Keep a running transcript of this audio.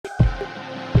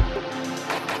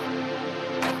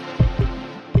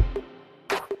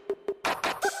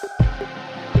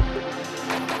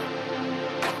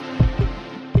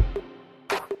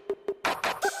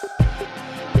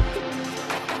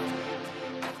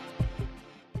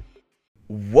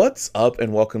What's up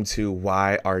and welcome to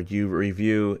Why Are You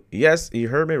Review. Yes, you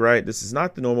heard me right. This is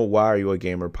not the normal Why Are You a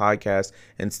Gamer podcast.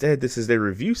 Instead, this is a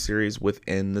review series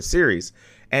within the series.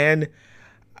 And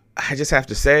I just have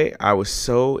to say, I was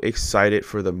so excited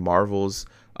for the Marvel's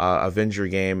Avenger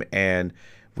game, and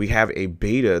we have a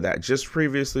beta that just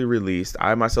previously released.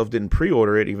 I myself didn't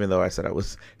pre-order it, even though I said I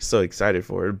was so excited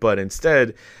for it. But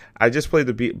instead, I just played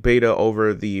the beta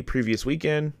over the previous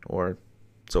weekend, or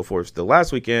so forth, the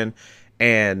last weekend.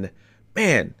 And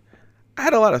man, I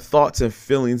had a lot of thoughts and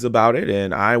feelings about it,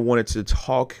 and I wanted to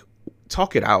talk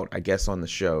it out, I guess, on the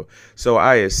show. So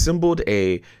I assembled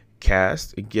a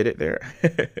cast, get it there,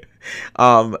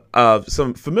 of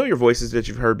some familiar voices that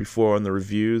you've heard before on the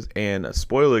reviews and a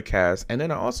spoiler cast. And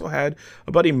then I also had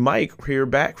a buddy Mike here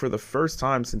back for the first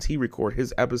time since he recorded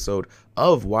his episode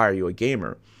of Why Are You a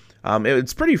Gamer.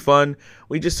 It's pretty fun.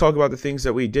 We just talk about the things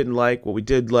that we didn't like, what we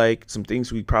did like, some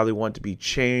things we probably want to be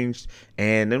changed,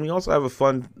 and then we also have a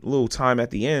fun little time at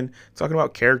the end talking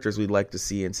about characters we'd like to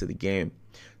see into the game.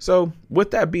 So with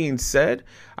that being said,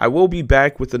 I will be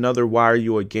back with another Why Are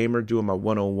You a Gamer, doing my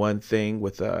one-on-one thing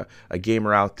with a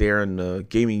gamer out there in the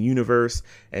gaming universe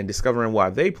and discovering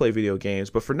why they play video games.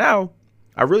 But for now,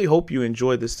 I really hope you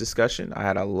enjoyed this discussion. I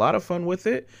had a lot of fun with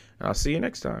it, and I'll see you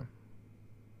next time.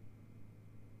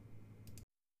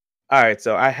 All right,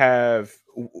 so I have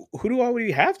who do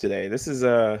we have today? This is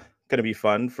going to be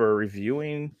fun for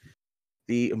reviewing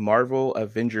the Marvel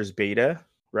Avengers beta,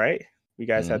 right? You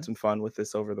guys had some fun with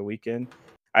this over the weekend.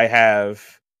 I have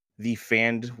the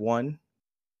fanned one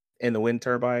in the wind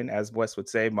turbine, as Wes would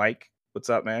say. Mike, what's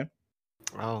up, man?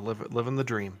 Oh, living the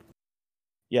dream.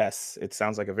 Yes, it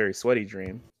sounds like a very sweaty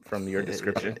dream from your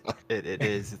description. It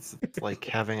is. It's like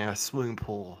having a swimming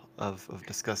pool of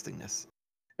disgustingness.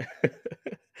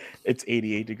 It's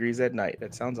 88 degrees at night.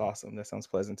 That sounds awesome. That sounds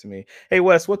pleasant to me. Hey,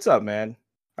 Wes, what's up, man?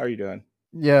 How are you doing?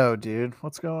 Yo, dude,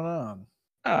 what's going on?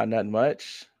 Not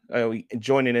much. We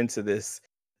joining into this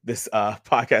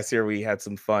podcast here. We had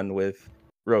some fun with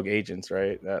Rogue Agents,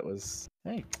 right? That was.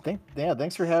 Hey,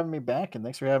 thanks for having me back, and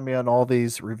thanks for having me on all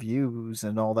these reviews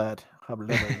and all that.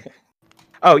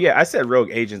 Oh yeah, I said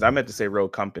Rogue Agents. I meant to say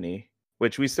Rogue Company,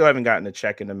 which we still haven't gotten a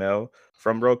check in the mail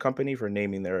from Rogue Company for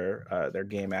naming their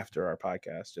game after our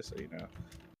podcast. Just so you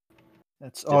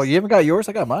know. You haven't got yours?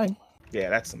 I got mine.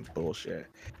 Yeah, that's some bullshit.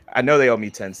 I know they owe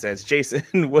me 10 cents. Jason,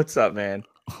 what's up, man?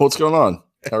 What's going on?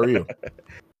 How are you?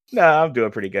 Nah, I'm doing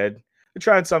pretty good. We're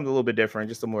trying something a little bit different,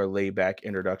 just a more laid back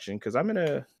introduction, because I'm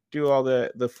gonna do all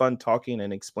the fun talking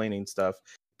and explaining stuff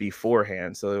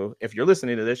beforehand. So if you're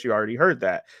listening to this, you already heard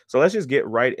that. So let's just get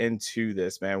right into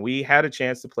this, man. We had a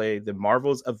chance to play the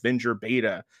Marvel's Avenger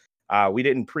beta. We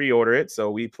didn't pre-order it, so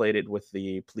we played it with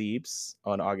the plebes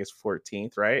on August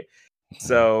 14th, right?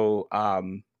 So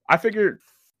I figured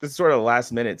this is sort of a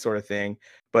last minute sort of thing,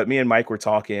 but me and Mike were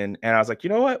talking, and I was like, you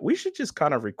know what? We should just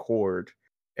kind of record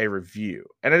a review.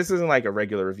 And this isn't like a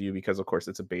regular review because, of course,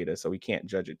 it's a beta, so we can't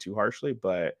judge it too harshly.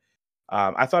 But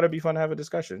I thought it'd be fun to have a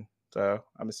discussion. So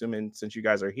I'm assuming since you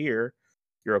guys are here,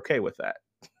 you're okay with that,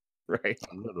 right?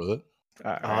 I'm good with it.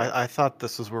 I thought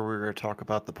this was where we were going to talk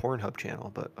about the Pornhub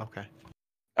channel, but okay.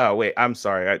 Oh, wait, I'm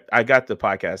sorry. I got the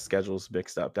podcast schedules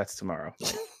mixed up. That's tomorrow.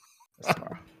 That's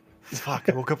tomorrow. Fuck,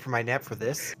 I woke up from my nap for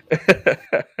this.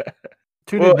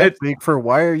 Tune in next week for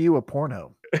Why Are You a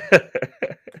Porno?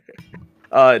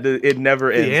 It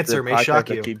never ends. The answer may shock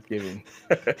you. Keep giving.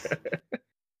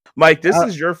 Mike, this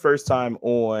is your first time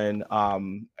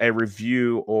on a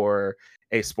review or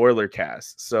a spoiler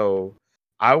cast. So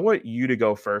I want you to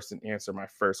go first and answer my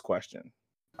first question.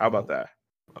 How about that?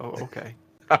 Oh, okay.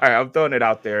 All right, I'm throwing it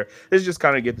out there. Let's just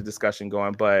kind of get the discussion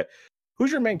going. But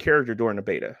who's your main character during the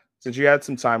beta? Since you had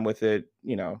some time with it,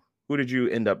 who did you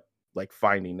end up like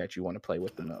finding that you want to play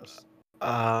with the most?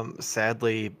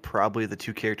 Sadly, probably the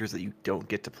two characters that you don't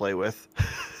get to play with.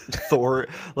 Thor,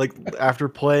 like after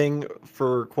playing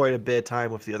for quite a bit of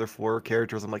time with the other four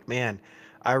characters, I'm like, man,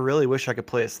 I really wish I could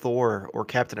play as Thor or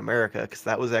Captain America because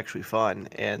that was actually fun.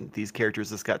 And these characters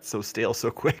just got so stale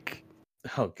so quick.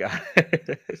 Oh god!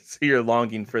 So you're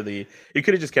longing for you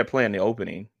could have just kept playing the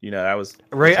opening. That was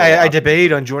right. I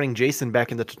debated on joining Jason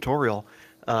back in the tutorial.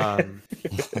 But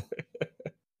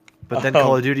then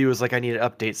Call of Duty was like, I need an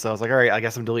update. So I was like, all right, I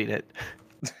guess I'm deleting it.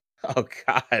 Oh,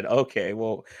 God. Okay.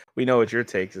 Well, we know what your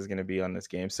take is going to be on this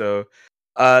game. So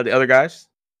the other guys,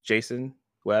 Jason,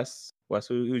 Wes,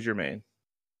 who's your main?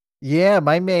 Yeah,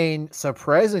 my main,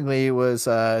 surprisingly, was,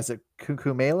 is it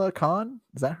Kumaila Khan?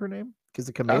 Is that her name? Is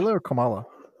it Kamala or Kamala?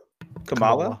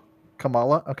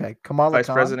 Kamala? Okay. Kamala Vice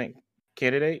Khan. President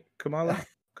candidate Kamala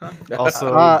Khan?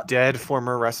 Also dead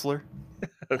former wrestler.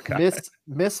 Okay.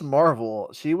 Miss Marvel,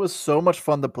 she was so much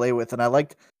fun to play with, and I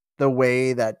liked the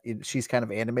way that she's kind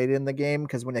of animated in the game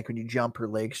because when you jump, her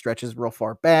leg stretches real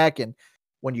far back, and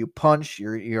when you punch,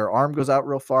 your arm goes out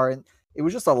real far, and it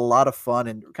was just a lot of fun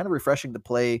and kind of refreshing to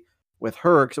play with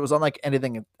her because it was unlike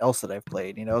anything else that I've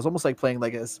played. You know, it was almost like playing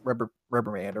like a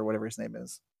Rubber Man or whatever his name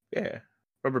is. Yeah.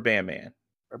 Rubber Band Man.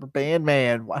 Rubber Band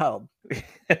Man. Wow.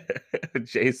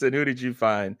 Jason, who did you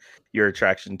find your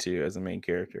attraction to as a main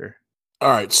character? All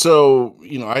right, so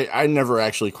I never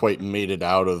actually quite made it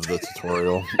out of the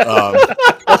tutorial.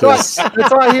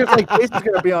 That's why he was like, Jason's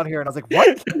gonna be on here, and I was like, what?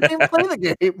 You didn't even play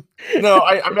the game. No,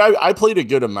 I played a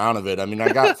good amount of it. I mean,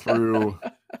 I got through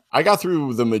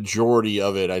the majority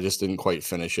of it. I just didn't quite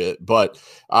finish it. But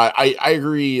I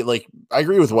agree. Like, I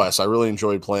agree with Wes. I really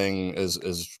enjoyed playing as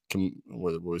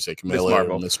what do we say,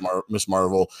 Camilla, Miss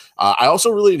Marvel. I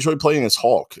also really enjoyed playing as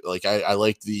Hulk. Like, I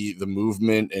liked the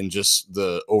movement and just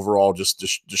the overall just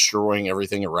destroying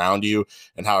everything around you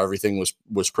and how everything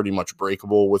was pretty much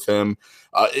breakable with him.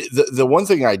 The one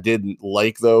thing I didn't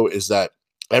like though is that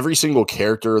every single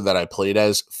character that I played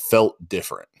as felt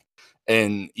different.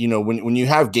 And, when you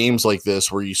have games like this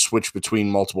where you switch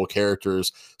between multiple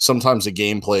characters, sometimes the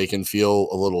gameplay can feel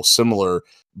a little similar,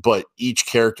 but each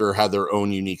character had their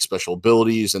own unique special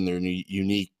abilities and their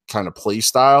unique kind of play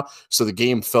style. So the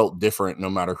game felt different no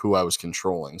matter who I was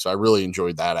controlling. So I really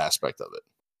enjoyed that aspect of it.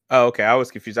 Oh, okay. I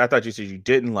was confused. I thought you said you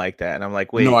didn't like that. And I'm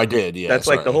like, wait. No, I did. Yeah. That's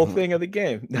sorry. like the whole thing of the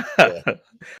game. Yeah.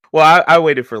 Well, I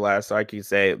waited for last, so I can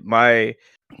say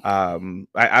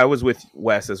I was with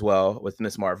Wes as well, with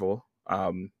Miss Marvel.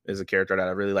 Is a character that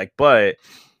I really like. But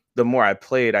the more I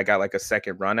played, I got like a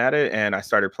second run at it, and I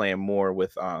started playing more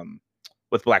with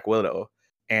Black Widow.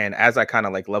 And as I kind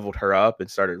of like leveled her up and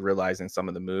started realizing some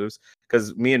of the moves,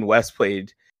 because me and Wes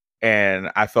played, and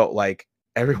I felt like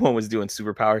everyone was doing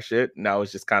superpower shit, and I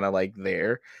was just kind of like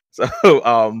there.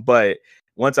 So, but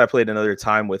once I played another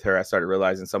time with her, I started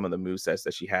realizing some of the movesets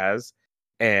that she has,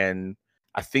 and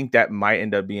I think that might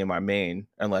end up being my main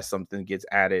unless something gets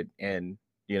added and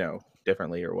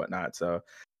differently or whatnot. So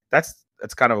that's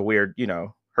kind of a weird,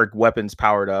 her weapons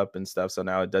powered up and stuff. So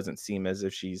now it doesn't seem as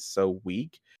if she's so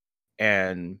weak.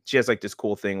 And she has like this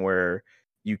cool thing where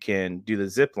you can do the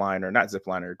zip line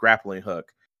or grappling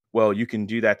hook. Well, you can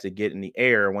do that to get in the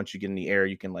air. Once you get in the air,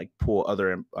 you can like pull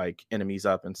other like enemies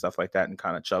up and stuff like that and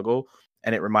kind of juggle.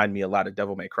 And it reminded me a lot of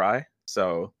Devil May Cry.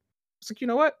 So it's like, you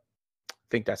know what? I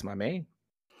think that's my main.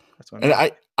 And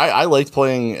I liked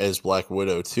playing as Black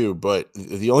Widow too, but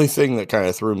the only thing that kind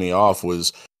of threw me off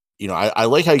was, I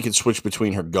like how you could switch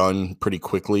between her gun pretty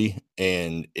quickly,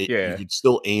 and you could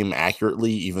still aim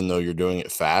accurately even though you're doing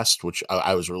it fast, which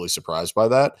I was really surprised by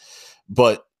that.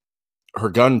 But her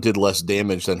gun did less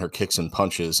damage than her kicks and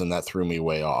punches, and that threw me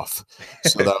way off.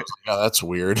 So that was like, oh, that's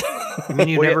weird. I mean,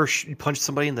 you never punched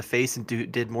somebody in the face and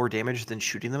did more damage than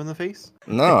shooting them in the face?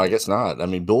 No, I guess not. I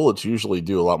mean, bullets usually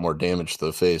do a lot more damage to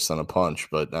the face than a punch,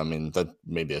 but I mean,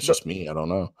 maybe that's just me. I don't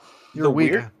know. You're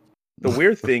weird. The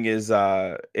weird thing is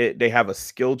they have a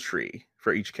skill tree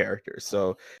for each character.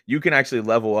 So you can actually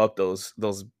level up those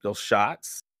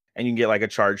shots, and you can get like a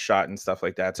charge shot and stuff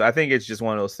like that. So I think it's just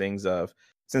one of those things of,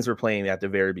 since we're playing at the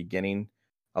very beginning,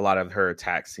 a lot of her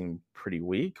attacks seem pretty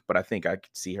weak, but I think I could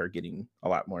see her getting a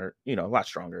lot more, a lot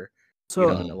stronger,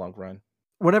 in the long run.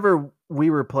 Whenever we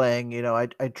were playing,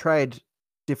 I tried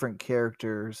different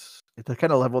characters to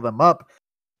kind of level them up.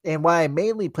 And while I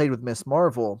mainly played with Miss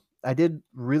Marvel, I did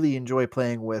really enjoy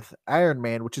playing with Iron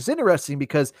Man, which is interesting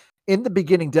because in the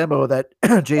beginning demo that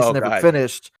Jason never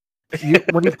finished,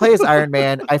 when you play as Iron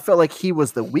Man, I felt like he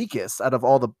was the weakest out of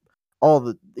all the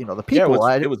the people.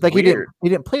 It was like weird. he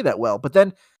didn't play that well. But then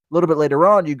a little bit later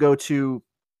on, you go to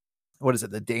what is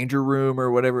it, the Danger Room or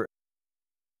whatever?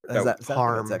 Is that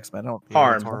Harm? X-Men.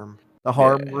 Harm. The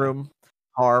Harm Room.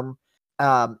 Harm.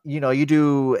 You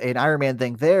do an Iron Man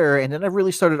thing there, and then I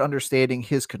really started understanding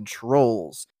his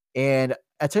controls. And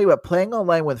I tell you what, playing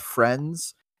online with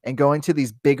friends and going to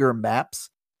these bigger maps,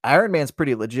 Iron Man's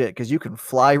pretty legit because you can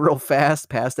fly real fast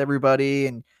past everybody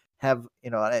and have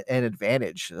an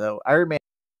advantage. So Iron Man,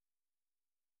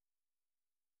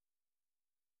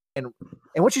 and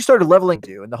once you started leveling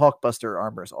and the Hulkbuster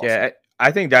armor is awesome. Yeah,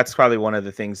 I think that's probably one of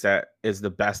the things that is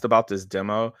the best about this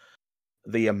demo,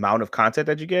 the amount of content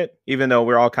that you get, even though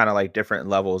we're all kind of like different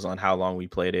levels on how long we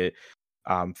played it.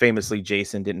 Famously,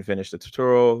 Jason didn't finish the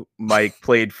tutorial. Mike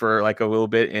played for like a little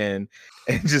bit and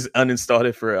just uninstalled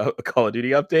it for a Call of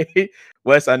Duty update.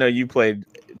 Wes, I know you played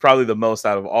probably the most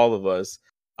out of all of us.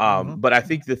 But I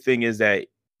think the thing is that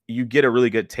you get a really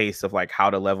good taste of like how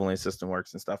the leveling system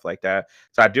works and stuff like that.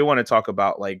 So I do want to talk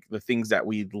about like the things that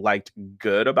we liked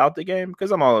good about the game,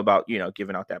 because I'm all about, you know,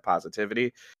 giving out that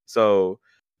positivity. So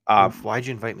why'd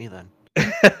you invite me then?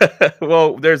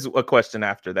 well, there's a question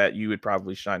after that you would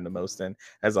probably shine the most in,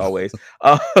 as always.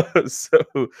 So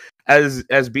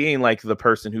as being like the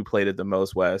person who played it the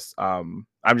most, Wes, I'm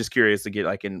just curious to get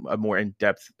like in a more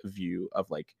in-depth view of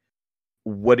like,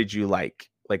 what did you like?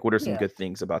 Like, what are some good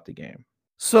things about the game?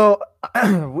 So,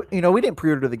 you know, we didn't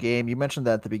pre-order the game. You mentioned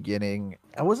that at the beginning.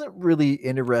 I wasn't really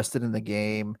interested in the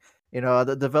game. You know,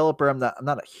 the developer, I'm not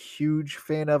a huge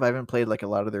fan of. I haven't played like a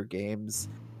lot of their games.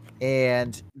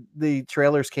 And the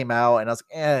trailers came out, and I was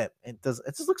like, it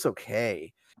just looks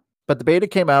okay. But the beta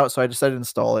came out, so I decided to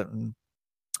install it, and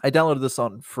I downloaded this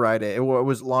on Friday. It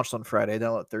was launched on Friday. I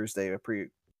downloaded it Thursday. I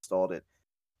pre-installed it,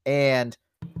 and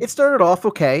it started off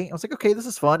okay. I was like, okay, this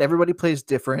is fun. Everybody plays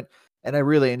different, and I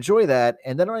really enjoy that.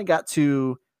 And then when I got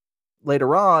to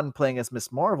later on playing as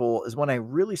Miss Marvel is when I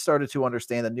really started to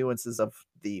understand the nuances of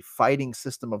the fighting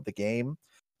system of the game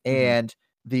and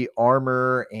the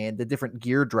armor and the different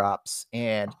gear drops.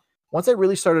 And once I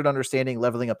really started understanding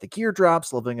leveling up the gear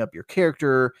drops, leveling up your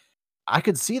character, I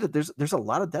could see that there's a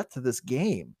lot of depth to this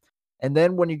game. And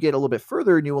then when you get a little bit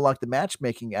further and you unlock the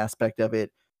matchmaking aspect of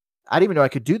it, I didn't even know I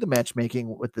could do the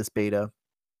matchmaking with this beta.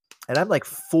 And I'm like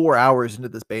 4 hours into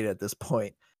this beta at this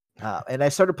point. And I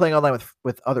started playing online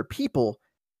with other people.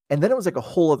 And then it was like a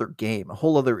whole other game, a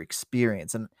whole other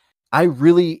experience. And I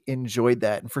really enjoyed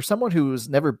that. And for someone who's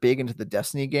never big into the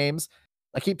Destiny games,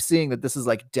 I keep seeing that this is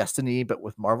like Destiny, but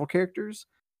with Marvel characters.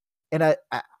 And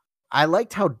I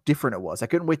liked how different it was. I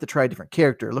couldn't wait to try a different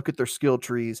character, look at their skill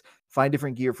trees, find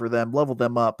different gear for them, level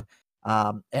them up.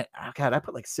 And God, I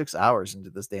put like 6 hours into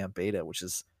this damn beta, which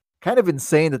is kind of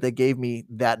insane that they gave me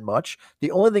that much.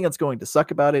 The only thing that's going to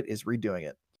suck about it is redoing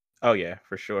it. Oh yeah,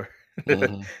 for sure.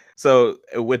 So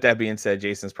with that being said,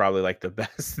 Jason's probably like the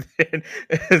best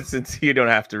since you don't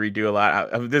have to redo a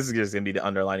lot. This is just gonna be the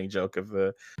underlining joke of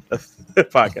the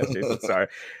podcast, Jason. Sorry,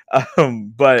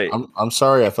 but I'm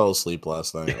sorry I fell asleep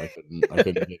last night. I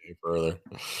couldn't get any further.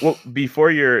 Well,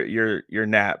 before your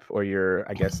nap or your,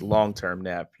 I guess, long-term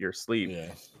nap, your sleep. Yeah.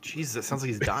 Jesus, it sounds like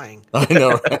he's dying. I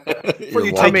know. Before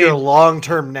you take your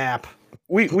long-term nap.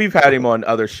 We've had him on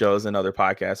other shows and other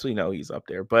podcasts. We know he's up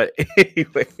there. But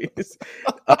anyways,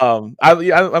 I'm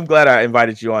glad I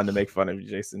invited you on to make fun of you,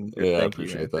 Jason. Yeah, Thank I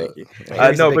appreciate that.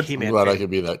 Thank you. No, but I'm glad I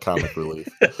could be that comic relief.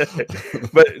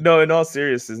 But no, in all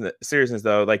seriousness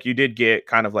though, like you did get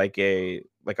kind of like a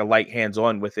light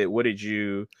hands-on with it. What did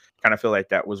you kind of feel like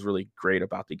that was really great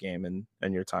about the game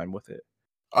and your time with it?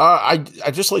 I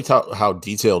just liked how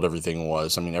detailed everything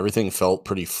was. I mean, everything felt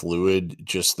pretty fluid.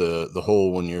 Just the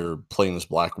whole when you're playing this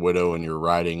Black Widow and you're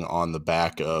riding on the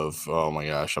back of, oh my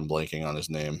gosh, I'm blanking on his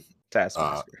name.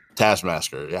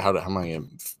 Taskmaster. Yeah, how am I going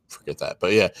to forget that?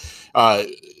 But yeah,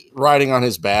 riding on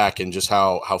his back and just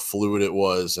how fluid it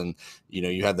was, and you know,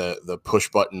 you had the push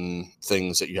button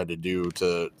things that you had to do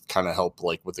to kind of help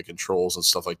like with the controls and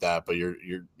stuff like that. But you're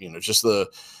you know, just the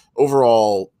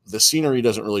overall, the scenery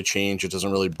doesn't really change. It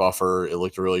doesn't really buffer. It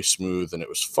looked really smooth and it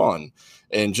was fun.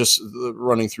 And just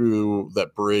running through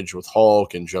that bridge with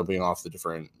Hulk and jumping off the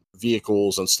different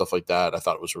vehicles and stuff like that, I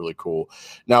thought it was really cool.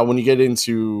 Now, when you get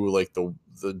into like the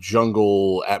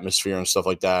jungle atmosphere and stuff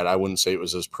like that, I wouldn't say it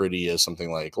was as pretty as something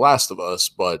like Last of Us,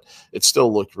 but it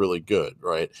still looked really good,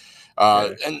 right?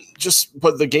 And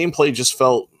but the gameplay just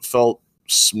felt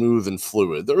smooth and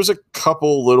fluid. There was a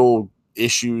couple little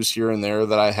issues here and there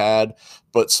that I had,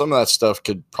 but some of that stuff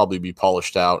could probably be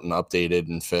polished out and updated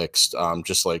and fixed.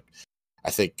 Just like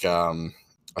I think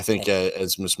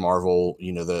as Miss Marvel,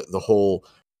 you know, the whole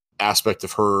aspect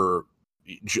of her,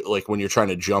 like when you're trying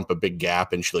to jump a big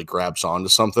gap and she like grabs onto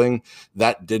something,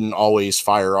 that didn't always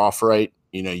fire off right.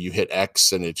 You know, you hit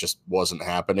X and it just wasn't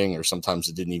happening, or sometimes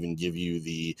it didn't even give you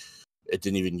the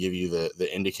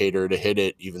indicator to hit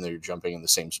it, even though you're jumping in the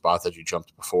same spot that you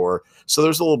jumped before. So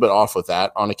there's a little bit off with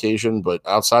that on occasion, but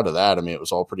outside of that, I mean, it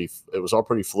was all pretty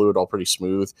fluid, all pretty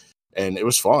smooth, and it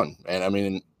was fun. And I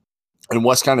mean, and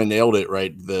Wes kind of nailed it,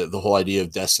 right? The whole idea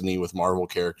of Destiny with Marvel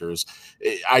characters.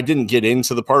 I didn't get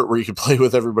into the part where you could play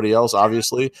with everybody else,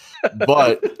 obviously,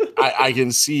 but I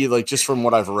can see, like, just from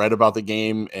what I've read about the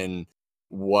game and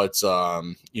what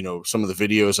you know, some of the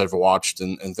videos I've watched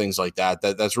and things like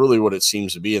that's really what it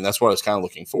seems to be. And that's what I was kind of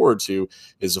looking forward to,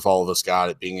 is if all of us got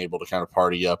it, being able to kind of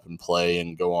party up and play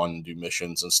and go on and do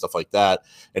missions and stuff like that,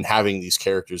 and having these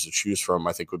characters to choose from,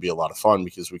 I think would be a lot of fun,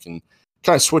 because we can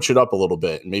kind of switch it up a little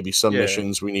bit. And maybe some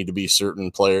missions we need to be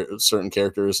certain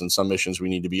characters, and some missions we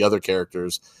need to be other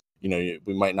characters. we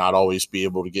might not always be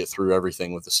able to get through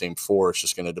everything with the same 4. It's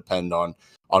just going to depend on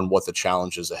what the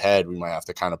challenge is ahead. We might have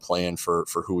to kind of plan for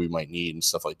who we might need and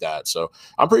stuff like that. So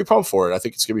I'm pretty pumped for it. I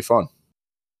think it's going to be fun.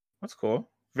 That's cool.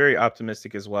 Very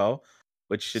optimistic as well,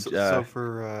 which should. So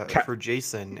for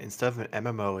Jason, instead of an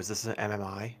MMO, is this an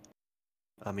MMI?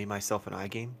 Me, myself, and I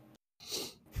game.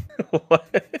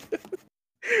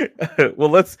 Well,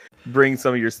 let's bring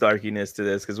some of your snarkiness to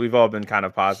this because we've all been kind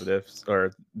of positive,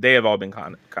 or they have all been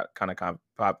kind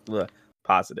of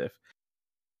positive.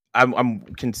 I'm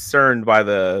concerned by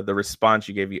the response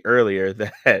you gave me earlier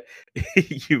that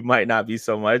you might not be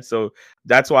so much. So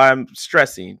that's why I'm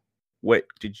stressing. What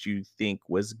did you think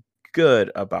was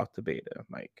good about the beta,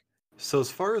 Mike? So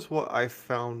as far as what I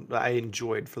found, I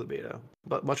enjoyed for the beta,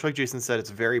 but much like Jason said,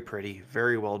 it's very pretty,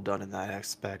 very well done in that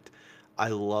aspect. I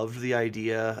loved the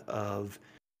idea of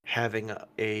having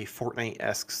a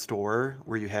Fortnite-esque store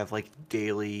where you have like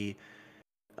daily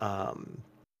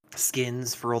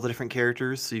skins for all the different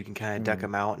characters, so you can kind of deck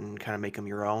them out and kind of make them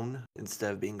your own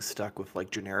instead of being stuck with like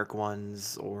generic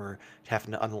ones or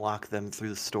having to unlock them through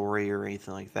the story or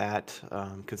anything like that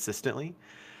consistently.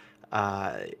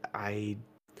 I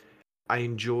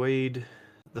enjoyed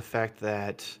the fact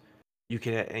that you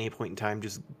can at any point in time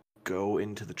just go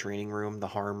into the training room, the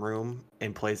harm room,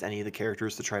 and play as any of the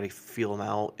characters to try to feel them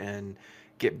out and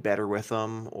get better with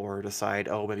them, or decide,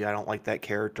 oh, maybe I don't like that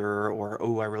character, or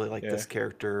oh, I really like this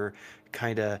character.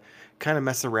 Kind of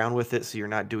mess around with it so you're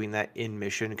not doing that in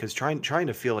mission, because trying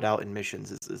to feel it out in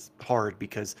missions is hard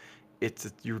because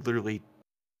you're literally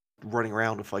running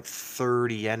around with like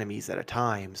 30 enemies at a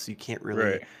time, so you can't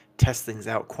really test things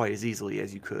out quite as easily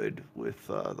as you could with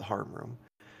the harm room.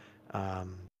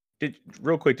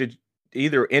 Did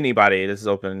either anybody, this is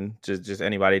open to just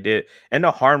anybody, did in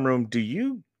the harm room, do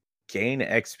you gain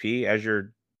XP as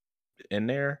you're in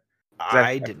there?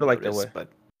 I didn't feel like notice, but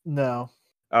no.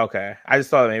 Okay, I just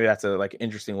thought maybe that's a like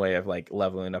interesting way of like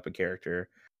leveling up a character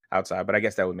outside, but I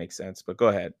guess that would make sense. But go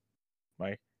ahead,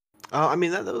 Mike. I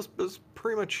mean that was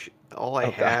pretty much all I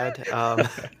had.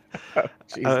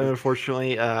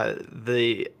 Unfortunately,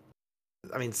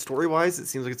 I mean, story-wise, it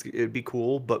seems like it'd be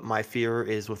cool, but my fear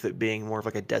is with it being more of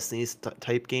like a Destiny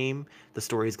type game, the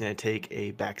story is going to take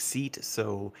a back seat,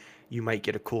 so you might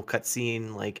get a cool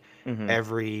cutscene like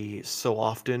every so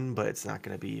often, but it's not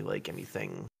going to be like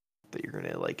anything that you're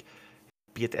going to like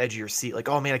be at the edge of your seat, like,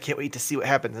 oh man, I can't wait to see what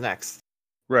happens next.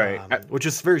 Right. Which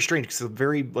is very strange because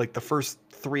like the first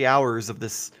 3 hours of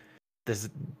this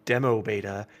demo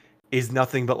beta is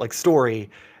nothing but like story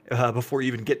before you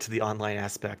even get to the online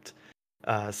aspect.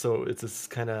 So it's this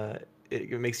kind of,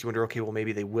 it makes you wonder, okay, well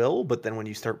maybe they will, but then when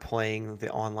you start playing the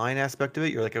online aspect of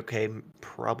it, you're like, okay,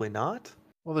 probably not.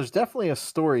 Well, there's definitely a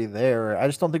story there. I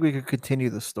just don't think we could continue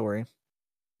the story.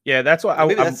 Yeah, that's what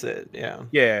that's it. Yeah.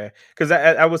 Yeah, because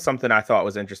that was something I thought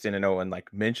was interesting to know and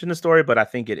like mention the story, but I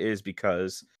think it is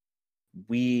because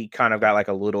we kind of got like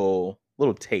a little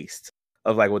taste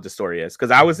of like what the story is. Because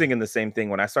I was thinking the same thing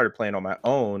when I started playing on my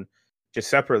own,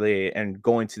 just separately and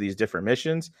going to these different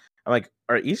missions. I'm like,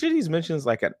 are each of these missions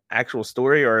like an actual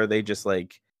story, or are they just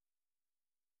like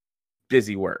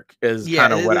busy work? Is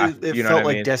kind of what it felt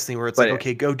like Destiny, where it's like,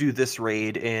 okay, go do this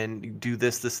raid and do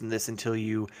this and this until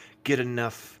you get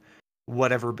enough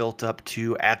whatever built up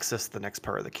to access the next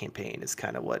part of the campaign. Is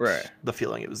kind of what the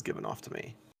feeling it was given off to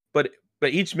me. But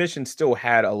each mission still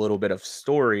had a little bit of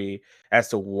story as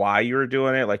to why you were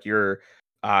doing it. Like you're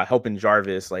helping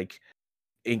Jarvis like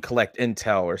collect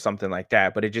intel or something like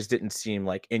that, but it just didn't seem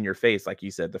like in your face, like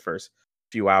you said, the first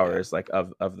few hours like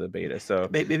of the beta. So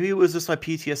maybe it was just my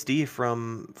PTSD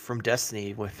from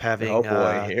Destiny with having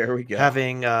here we go,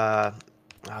 having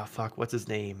what's his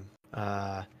name,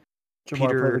 Jamar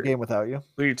played the game without you.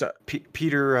 Who you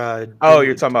Peter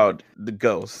you're talking about the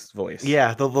ghost voice.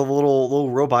 Yeah, the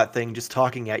little robot thing just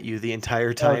talking at you the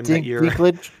entire time that you're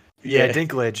Dinklage. Yeah,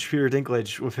 Dinklage, Peter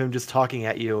Dinklage, with him just talking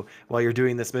at you while you're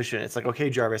doing this mission. It's like, okay,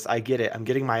 Jarvis, I get it. I'm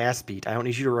getting my ass beat. I don't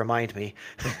need you to remind me.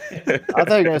 I thought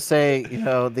you were gonna say,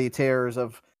 the terrors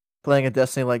of playing a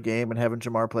Destiny-like game and having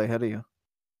Jamar play ahead of you.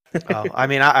 Oh, I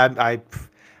mean, I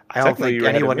don't think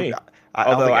anyone. I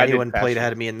don't think anyone played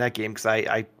ahead of me in that game because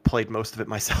I played most of it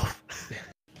myself.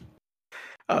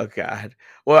 Oh God.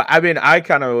 Well, I mean, I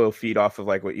kind of will feed off of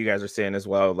like what you guys are saying as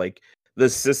well. Like the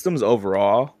systems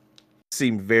overall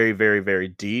seem very, very, very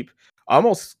deep,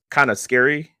 almost kind of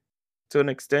scary to an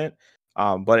extent.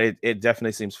 But it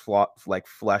definitely seems like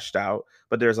fleshed out.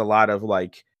 But there's a lot of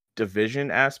like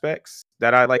division aspects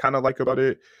that I like kind of like about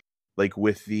it, like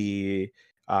with the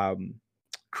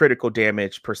critical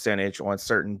damage percentage on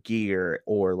certain gear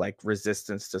or like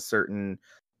resistance to certain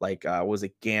like was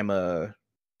it gamma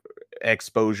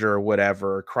exposure or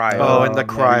whatever, cryo. Oh, and the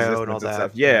cryo resistance and all that.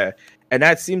 stuff. Yeah. And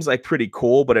that seems like pretty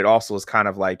cool, but it also is kind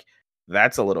of like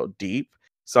that's a little deep.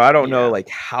 So I don't know Yeah. like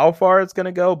how far it's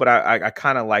gonna go, but I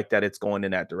kind of like that it's going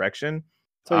in that direction.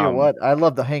 Tell you what, I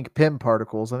love the Hank Pym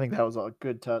particles. I think that was a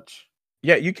good touch.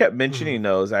 Yeah, you kept mentioning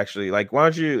those actually. Like, why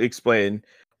don't you explain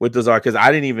what those are? Because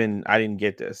I didn't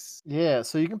get this. Yeah,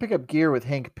 so you can pick up gear with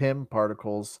Hank Pym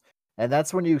particles, and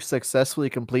that's when you successfully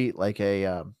complete like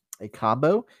a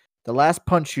combo. The last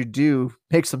punch you do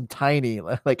makes them tiny,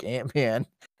 like Ant-Man,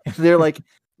 and they're like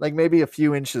maybe a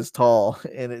few inches tall,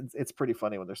 and it's pretty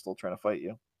funny when they're still trying to fight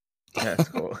you. That's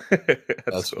cool.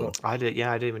 That's cool. I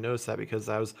didn't even notice that because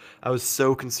I was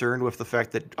so concerned with the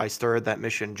fact that I started that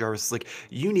mission. Jarvis is like,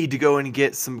 you need to go and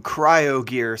get some cryo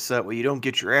gear so that way you don't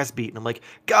get your ass beaten. I'm like,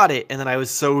 got it. And then I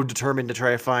was so determined to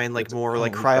try to find like more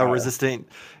like cryo resistant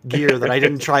gear that I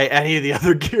didn't try any of the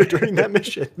other gear during that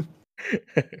mission.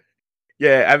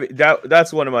 Yeah, I mean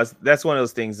that's one of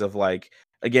those things of like,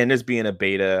 again, this being a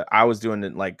beta, I was doing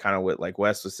it like kind of what like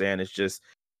Wes was saying. It's just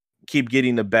keep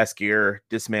getting the best gear,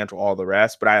 dismantle all the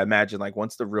rest. But I imagine like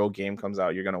once the real game comes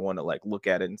out, you're gonna want to like look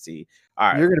at it and see,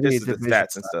 all right, this is the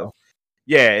stats and stuff.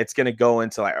 Yeah, it's gonna go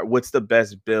into like what's the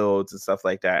best builds and stuff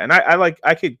like that. And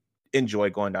I could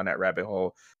enjoy going down that rabbit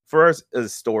hole. For as the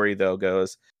story though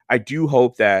goes, I do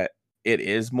hope that it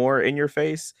is more in your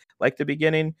face like the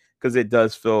beginning, because it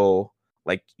does feel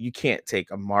like you can't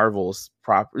take a Marvel's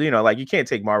like you can't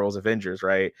take Marvel's Avengers,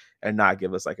 right, and not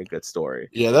give us like a good story.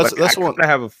 Yeah, that's one. I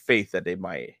have a faith that they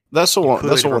might. That's the one.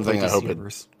 That's the one thing I hope.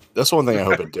 That's one thing I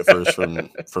hope it differs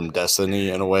from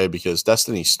Destiny in a way, because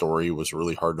Destiny's story was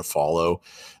really hard to follow,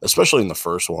 especially in the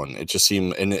first one. It just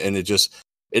seemed and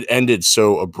it ended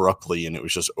so abruptly, and it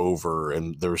was just over,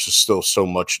 and there was just still so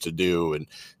much to do, and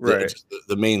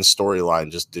the main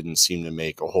storyline just didn't seem to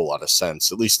make a whole lot of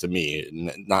sense, at least to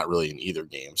me, not really in either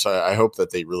game. So I hope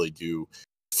that they really do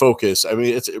focus. I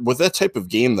mean, it's with that type of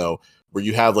game though, where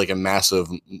you have like a massive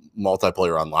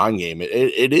multiplayer online game,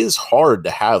 it is hard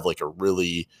to have like a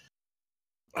really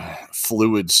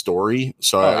fluid story.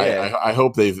 So I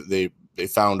hope they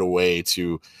found a way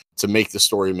to make the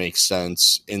story make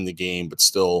sense in the game, but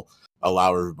still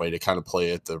allow everybody to kind of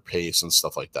play at their pace and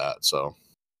stuff like that. So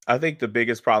I think the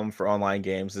biggest problem for online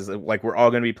games is that, like, we're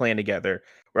all going to be playing together.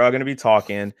 We're all going to be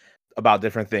talking about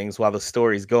different things while the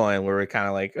story's going, where we're kind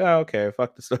of like, oh, okay,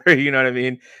 fuck the story. You know what I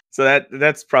mean? So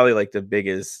that's probably like the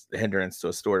biggest hindrance to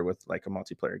a story with like a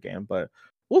multiplayer game, but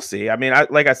we'll see. I mean,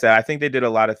 like I said, I think they did a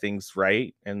lot of things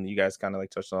right, and you guys kind of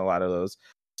like touched on a lot of those.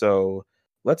 So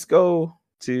let's go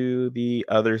to the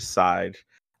other side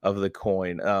of the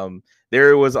coin.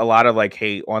 There was a lot of like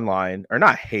hate online, or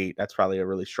not hate, that's probably a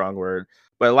really strong word,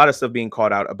 but a lot of stuff being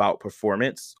called out about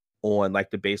performance on like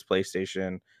the base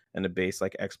PlayStation and the base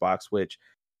like Xbox, which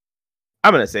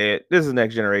I'm gonna say it, this is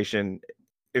next generation.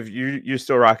 If you're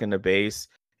still rocking the base,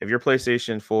 if your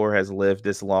PlayStation 4 has lived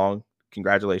this long,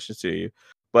 congratulations to you.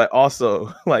 But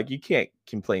also, like, you can't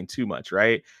complain too much,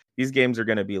 right? These games are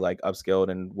going to be like upscaled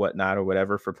and whatnot or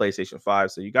whatever for PlayStation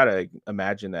 5. So you got to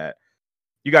imagine that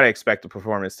you got to expect the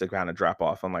performance to kind of drop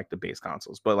off on like the base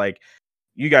consoles. But like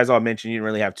you guys all mentioned, you didn't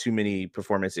really have too many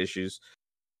performance issues.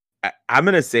 I'm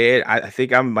going to say it. I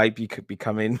think I might be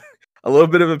becoming a little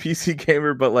bit of a PC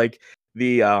gamer, but like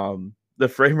the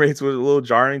frame rates was a little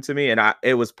jarring to me. And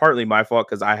it was partly my fault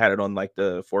because I had it on like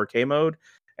the 4K mode,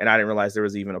 and I didn't realize there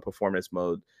was even a performance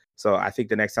mode. So I think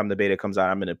the next time the beta comes out,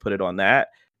 I'm going to put it on that,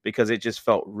 because it just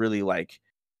felt really like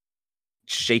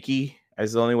shaky,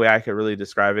 is the only way I could really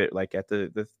describe it, like at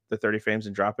the 30 frames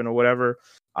and dropping or whatever.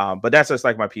 But that's just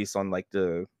like my piece on like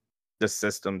the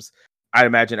systems. I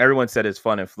imagine everyone said it's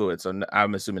fun and fluid, so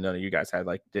I'm assuming none of you guys had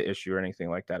like the issue or anything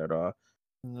like that at all.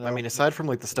 No. I mean, aside from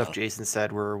like the stuff Jason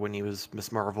said, where when he was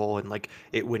Miss Marvel and like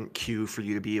it wouldn't queue for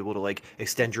you to be able to like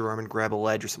extend your arm and grab a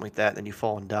ledge or something like that, and then you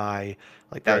fall and die.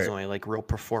 Like that was the only like real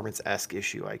performance-esque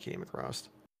issue I came across.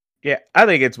 Yeah, I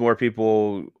think it's more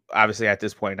people obviously at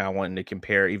this point now wanting to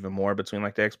compare even more between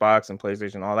like the Xbox and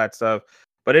PlayStation, all that stuff.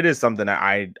 But it is something that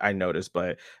I noticed.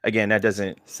 But again, that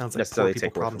doesn't sounds like necessarily poor people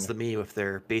take problems to me with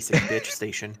their basic bitch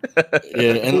station.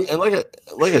 Yeah, and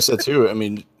like I said too, I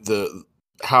mean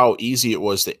how easy it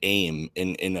was to aim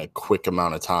in a quick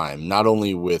amount of time, not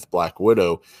only with Black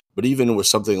Widow, but even with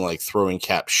something like throwing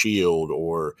Cap Shield,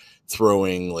 or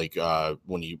throwing like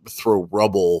when you throw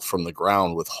rubble from the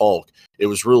ground with Hulk, it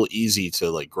was real easy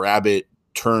to like grab it,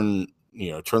 turn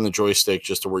the joystick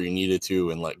just to where you needed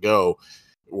to and let go.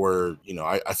 Where,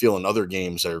 I feel in other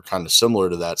games that are kind of similar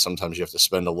to that, sometimes you have to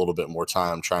spend a little bit more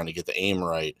time trying to get the aim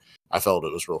right. I felt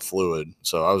it was real fluid.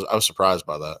 So I was surprised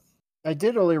by that. I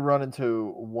did only run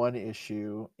into one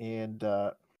issue, and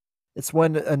It's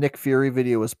when a Nick Fury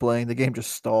video was playing, the game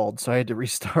just stalled, so I had to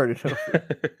restart it over.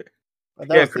 But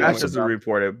that Yeah, was the Crash only doesn't problem.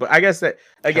 report it, but I guess that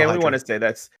again, we Hydra. want to say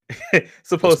that's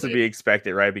supposed to beta. be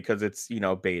expected, right? Because it's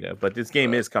beta, but this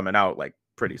game is coming out like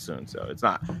pretty soon, so it's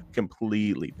not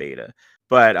completely beta.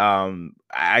 But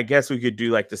I guess we could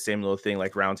do like the same little thing,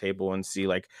 like roundtable, and see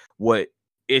like what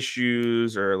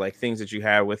issues or like things that you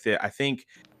have with it. I think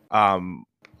I'm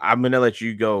gonna let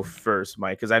you go first,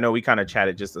 Mike, because I know we kind of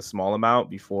chatted just a small amount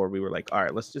before we were like, all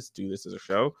right, let's just do this as a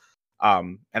show.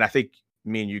 And I think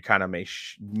me and you kind of may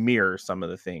mirror some of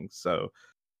the things. So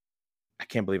I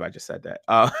can't believe I just said that.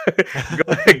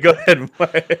 Go ahead.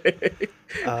 Mike.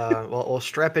 Well,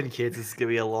 strap in, kids. This is gonna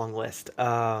be a long list.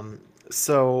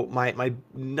 So my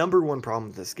number one problem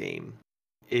with this game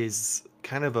is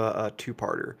kind of a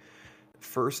two-parter.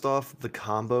 First off, the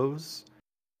combos.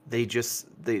 They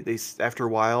after a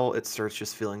while it starts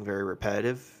just feeling very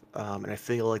repetitive. And I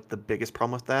feel like the biggest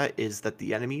problem with that is that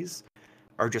the enemies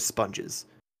are just sponges.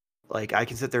 Like I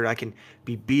can sit there and I can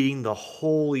be beating the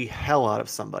holy hell out of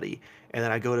somebody, and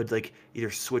then I go to like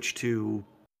either switch to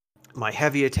my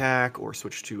heavy attack or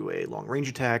switch to a long range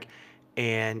attack,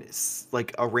 and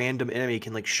like a random enemy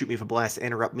can like shoot me with a blast,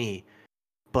 interrupt me.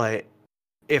 But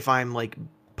if I'm like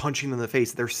punching them in the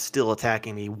face, they're still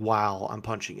attacking me while I'm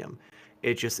punching them.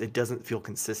 It doesn't feel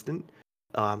consistent.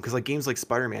 Because like games like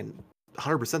Spider-Man,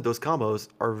 100% those combos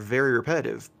are very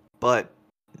repetitive, but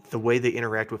the way they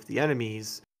interact with the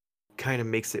enemies kind of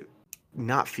makes it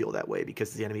not feel that way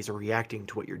because the enemies are reacting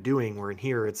to what you're doing. Where in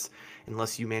here, it's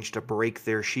unless you manage to break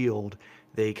their shield,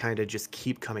 they kind of just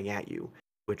keep coming at you,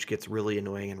 which gets really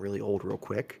annoying and really old real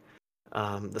quick.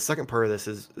 The second part of this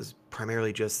is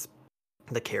primarily just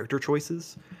the character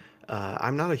choices.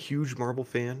 I'm not a huge Marvel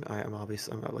fan. I'm not,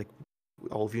 like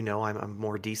all of you know, I'm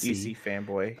more DC. DC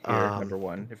fanboy here, number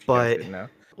one. If you but guys didn't know,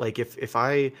 like if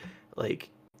I like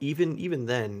even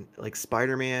then like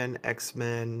Spider-Man,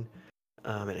 X-Men,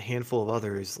 and a handful of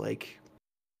others, like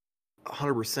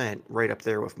 100% right up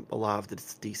there with a lot of the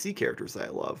DC characters that I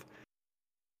love.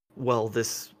 Well,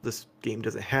 this game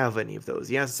doesn't have any of those.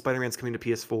 Yes, Spider-Man's coming to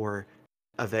PS4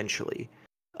 eventually,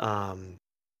 but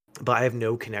I have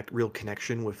no real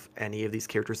connection with any of these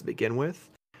characters to begin with.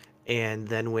 And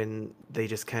then when they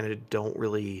just kind of don't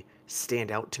really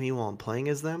stand out to me while I'm playing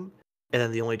as them, and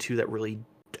then the only two that really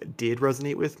did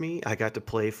resonate with me, I got to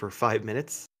play for 5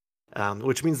 minutes,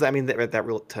 which means that, I mean, at that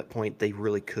real point, they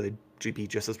really could be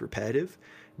just as repetitive.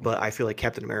 But I feel like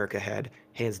Captain America had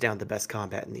hands down the best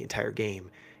combat in the entire game,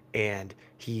 and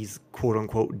he's quote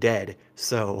unquote dead.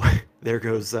 So there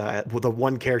goes the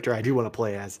one character I do want to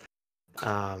play as.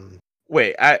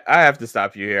 wait, I have to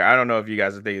stop you here. I don't know if you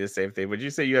guys are thinking the same thing. Would you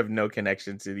say you have no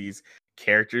connection to these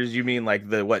characters? You mean like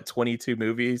the 22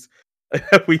 movies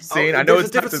we've seen? I know There's a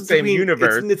it's not the difference same between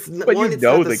universe, but one, you it's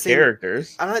know not the same.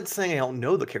 characters. I'm not saying I don't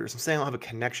know the characters. I'm saying I don't have a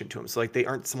connection to them. So like they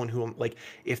aren't someone who I'm like.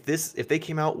 If they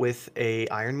came out with a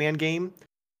Iron Man game,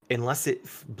 unless it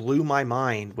blew my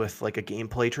mind with like a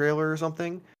gameplay trailer or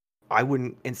something, I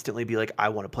wouldn't instantly be like, I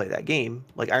want to play that game.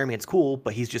 Like Iron Man's cool,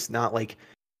 but he's just not like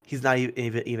he's not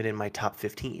even in my top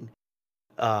 15.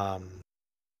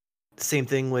 Same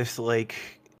thing with like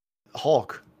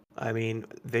Hulk. I mean,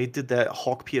 they did that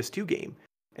Hulk PS2 game,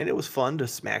 and it was fun to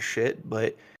smash shit,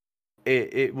 but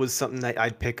it was something that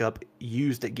I'd pick up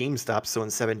used at GameStop, so in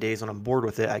 7 days when I'm bored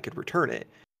with it, I could return it.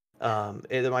 And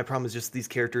then my problem is just these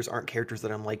characters aren't characters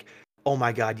that I'm like, oh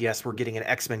my god, yes, we're getting an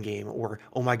X-Men game, or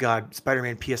oh my god,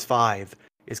 Spider-Man PS5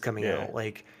 is coming out.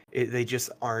 Like, they just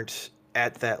aren't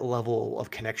at that level of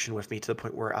connection with me to the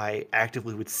point where I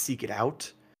actively would seek it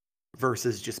out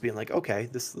versus just being like, okay,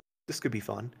 this could be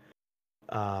fun.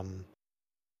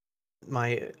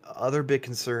 My other big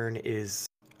concern is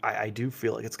I do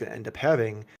feel like it's going to end up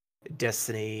having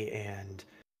Destiny and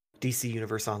DC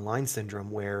Universe Online syndrome,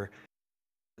 where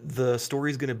the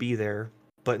story is going to be there,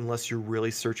 but unless you're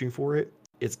really searching for it,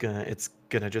 it's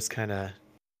gonna just kind of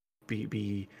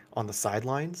be on the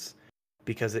sidelines,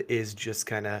 because it is just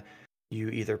kind of, you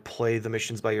either play the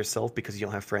missions by yourself because you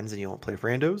don't have friends and you don't play with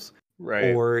randos,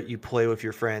 Right. or you play with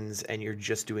your friends and you're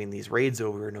just doing these raids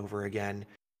over and over again,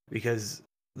 because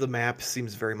the map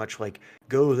seems very much like,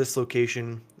 go to this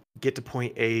location, get to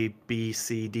point A, B,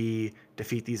 C, D,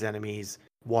 defeat these enemies,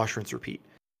 wash, rinse, repeat.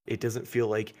 It doesn't feel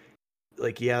like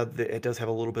yeah, it does have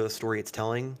a little bit of story it's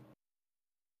telling,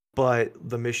 but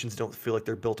the missions don't feel like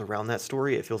they're built around that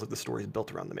story. It feels like the story is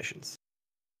built around the missions.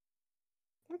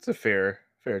 That's a fair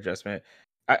adjustment.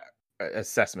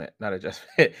 Assessment, not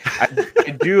adjustment.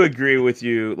 I do agree with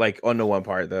you, like on the one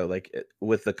part though, like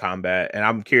with the combat, and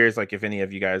I'm curious, like if any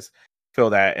of you guys feel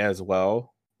that as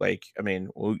well. Like, I mean,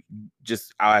 I'll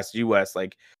ask you, Wes,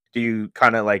 like, do you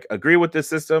kind of like agree with this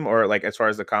system, or like as far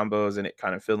as the combos and it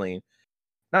kind of feeling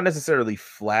not necessarily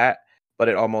flat, but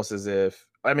it almost as if,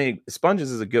 I mean,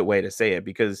 sponges is a good way to say it,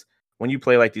 because when you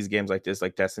play like these games like this,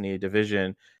 like Destiny,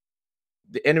 Division,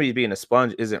 the enemy being a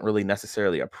sponge isn't really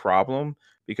necessarily a problem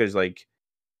because like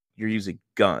you're using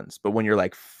guns. But when you're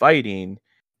like fighting,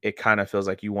 it kind of feels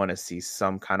like you want to see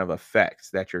some kind of effects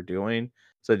that you're doing.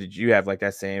 So did you have like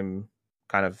that same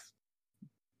kind of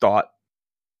thought,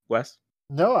 Wes?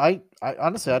 No, I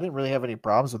honestly I didn't really have any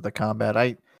problems with the combat.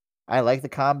 I like the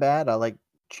combat. I like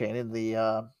chaining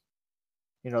the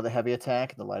the heavy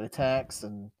attack and the light attacks,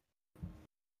 and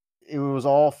it was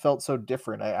all felt so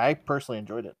different. I personally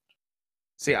enjoyed it.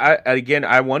 See,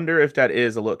 I wonder if that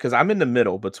is a look, because I'm in the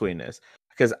middle between this,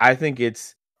 because I think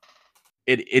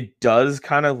it does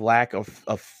kind of lack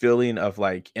a feeling of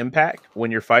like impact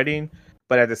when you're fighting,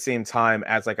 but at the same time,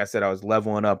 as like I said, I was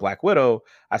leveling up Black Widow,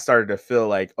 I started to feel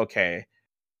like, okay,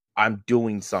 I'm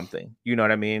doing something. You know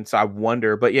what I mean? So I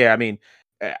wonder, but yeah, I mean,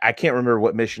 I can't remember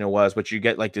what mission it was, but you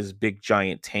get like this big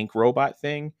giant tank robot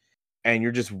thing, and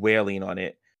you're just wailing on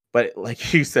it. But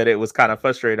like you said, it was kind of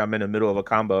frustrating. I'm in the middle of a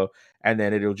combo, and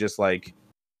then it'll just like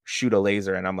shoot a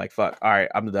laser, and I'm like, "Fuck! All right,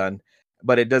 I'm done."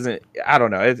 But it doesn't. I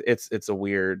don't know. It's a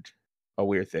weird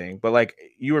thing. But like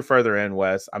you were further in,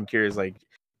 Wes. I'm curious. Like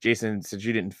Jason, since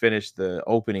you didn't finish the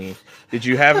opening, did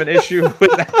you have an issue with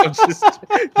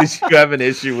that? Did you have an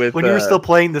issue with when you were still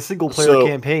playing the single player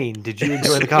campaign? Did you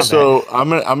enjoy the combat? So I'm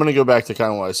gonna go back to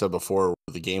kind of what I said before. Where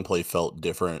the gameplay felt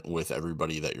different with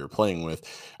everybody that you're playing with.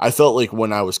 I felt like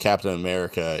when I was Captain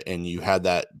America, and you had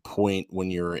that point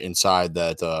when you're inside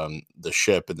that the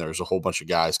ship, and there's a whole bunch of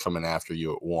guys coming after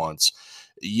you at once.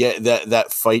 Yeah,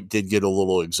 that fight did get a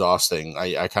little exhausting.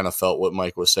 I kind of felt what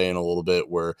Mike was saying a little bit,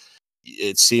 where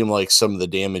it seemed like some of the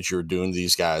damage you're doing to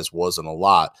these guys wasn't a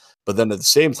lot. But then at the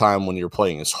same time, when you're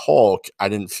playing as Hulk, I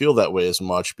didn't feel that way as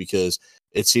much, because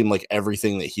it seemed like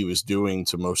everything that he was doing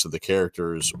to most of the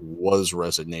characters was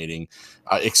resonating,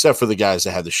 except for the guys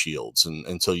that had the shields and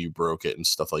until you broke it and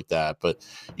stuff like that. But,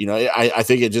 I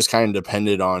think it just kind of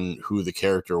depended on who the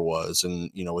character was. And,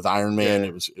 with Iron Man,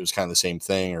 it was kind of the same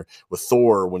thing. Or with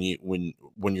Thor,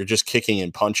 when you're just kicking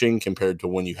and punching compared to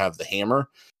when you have the hammer,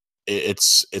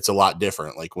 it's a lot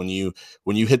different. Like when you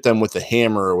hit them with a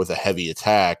hammer or with a heavy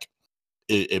attack,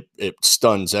 it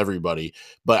stuns everybody.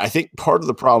 But I think part of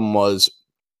the problem was,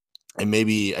 and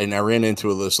I ran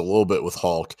into this a little bit with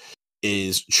Hulk,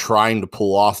 is trying to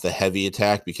pull off the heavy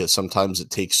attack, because sometimes it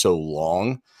takes so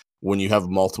long when you have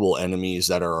multiple enemies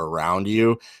that are around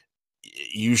you.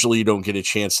 Usually you don't get a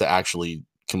chance to actually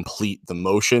complete the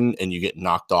motion, and you get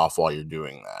knocked off while you're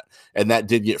doing that. And that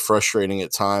did get frustrating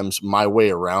at times. My way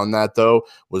around that, though,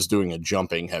 was doing a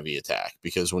jumping heavy attack,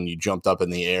 because when you jumped up in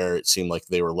the air, it seemed like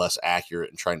they were less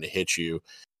accurate in trying to hit you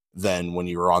than when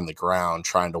you were on the ground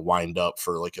trying to wind up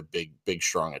for like a big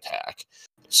strong attack.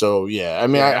 So yeah, I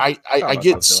mean, I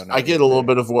get a little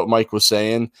bit of what Mike was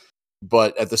saying,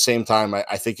 but at the same time,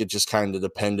 I think it just kind of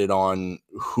depended on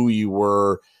who you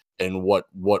were and what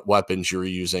weapons you're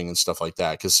using and stuff like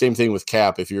that. Because same thing with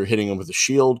Cap, if you're hitting him with a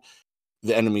shield,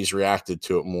 the enemies reacted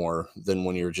to it more than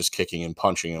when you're just kicking and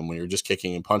punching them. When you're just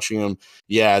kicking and punching them,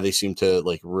 yeah, they seem to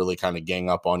like really kind of gang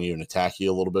up on you and attack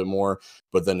you a little bit more.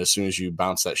 But then as soon as you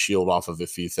bounce that shield off of a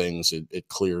few things, it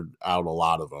cleared out a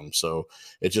lot of them. So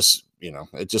it just,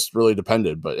 it just really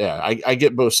depended. But yeah, I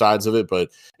get both sides of it, but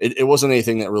it wasn't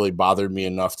anything that really bothered me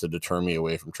enough to deter me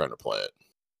away from trying to play it.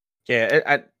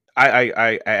 Yeah,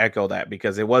 I echo that,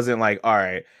 because it wasn't like, all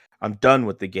right, I'm done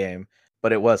with the game,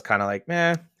 but it was kind of like,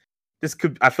 man,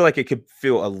 I feel like it could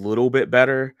feel a little bit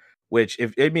better. Which,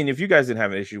 if you guys didn't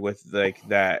have an issue with like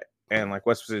that, and like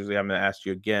what specifically, I'm going to ask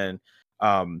you again,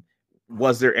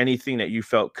 was there anything that you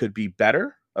felt could be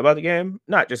better about the game?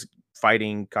 Not just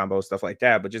fighting, combo, stuff like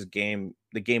that, but just the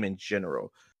game in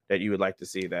general, that you would like to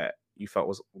see that you felt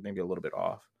was maybe a little bit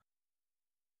off.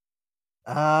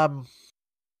 I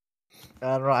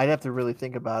don't know. I'd have to really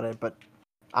think about it, but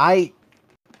I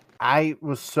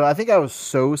think I was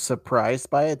so surprised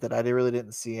by it that I really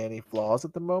didn't see any flaws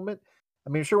at the moment. I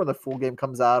mean, sure, when the full game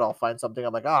comes out, I'll find something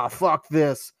I'm like, fuck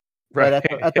this. Right.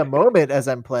 But at the moment, as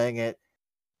I'm playing it,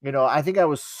 I think I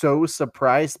was so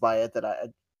surprised by it that I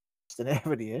just didn't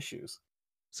have any issues.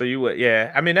 So you would,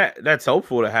 yeah. I mean, that's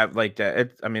helpful to have like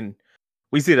that. I mean,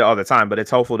 we see that all the time, but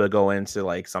it's helpful to go into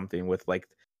like something with like,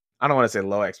 I don't want to say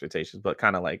low expectations, but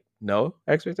kind of like no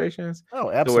expectations.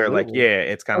 Oh, absolutely. To where like, yeah,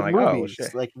 it's kind of like, movies, oh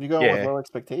shit. Like if you go with low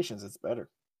expectations, it's better.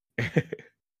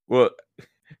 Well,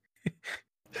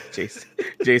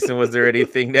 Jason, was there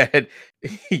anything that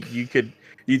you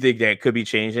think that could be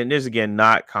changed? And this again,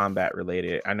 not combat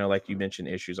related. I know, like you mentioned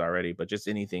issues already, but just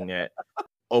anything that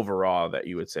overall that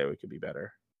you would say we could be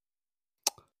better?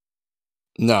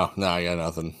 No, I got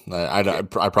nothing. I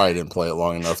probably didn't play it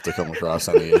long enough to come across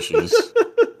any issues.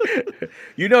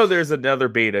 You know, there's another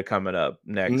beta coming up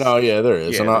next. No, yeah, there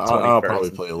is, Yeah, and the I'll 21st probably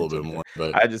and play a little bit 22nd. more.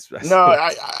 But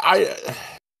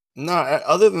No,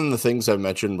 other than the things I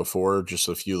mentioned before, just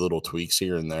a few little tweaks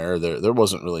here and there. There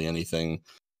wasn't really anything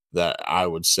that I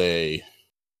would say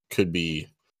could be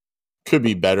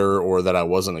better or that I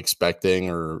wasn't expecting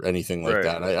or anything like Right.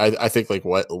 that. I think like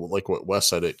what Wes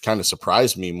said, it kind of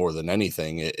surprised me more than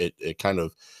anything. It kind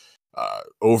of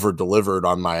over delivered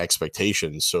on my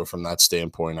expectations. So from that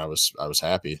standpoint, I was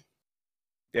happy.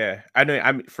 Yeah, I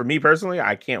know. For me personally,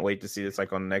 I can't wait to see this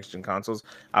like on next gen consoles.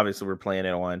 Obviously, we're playing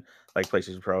it on like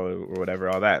PlayStation Pro or whatever,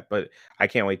 all that. But I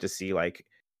can't wait to see like.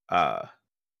 I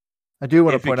do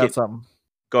want to if it point out can- something.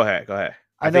 Go ahead. I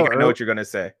I think know I know what you're gonna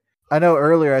say. I know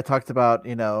earlier I talked about,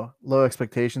 low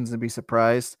expectations and be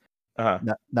surprised. Uh-huh.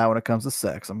 Now when it comes to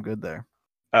sex, I'm good there.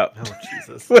 Oh, Oh,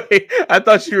 Jesus. Wait, I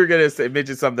thought you were gonna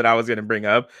mention something I was gonna bring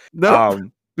up. No,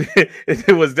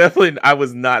 It was definitely. I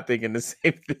was not thinking the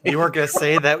same thing. You weren't going to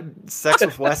say that sex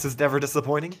with Wes is never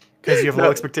disappointing because you have No.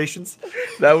 low expectations?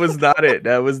 That was not it.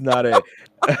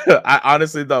 I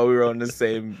honestly thought we were on the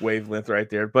same wavelength right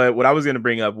there. But what I was going to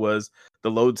bring up was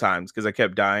the load times because I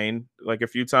kept dying like a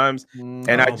few times, and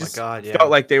Oh I my just God, yeah.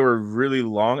 felt like they were really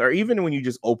long. Or even when you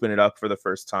just open it up for the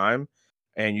first time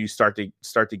and you start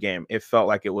the game, it felt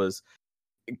like it was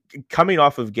coming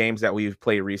off of games that we've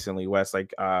played recently, Wes,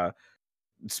 like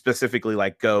specifically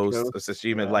like Ghost of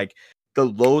Tsushima, yeah. like the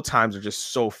load times are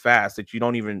just so fast that you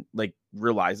don't even like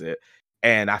realize it.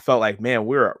 And I felt like, man,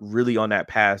 we're really on that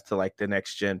path to like the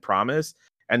next gen promise.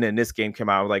 And then this game came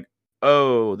out, like,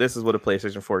 oh, this is what a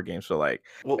PlayStation 4 games feel like.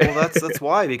 Well, that's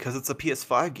why, because it's a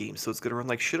PS5 game, so it's going to run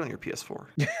like shit on your PS4.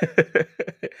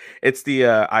 It's the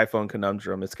iPhone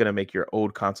conundrum. It's gonna make your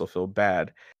old console feel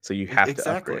bad, so you have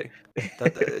to upgrade.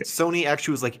 Sony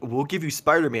actually was like, we'll give you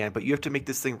Spider-Man, but you have to make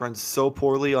this thing run so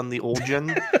poorly on the old gen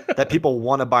that people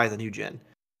want to buy the new gen.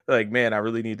 Like, man, I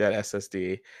really need that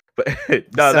SSD. But no,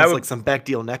 Sounds that was like some back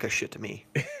deal NECA shit to me.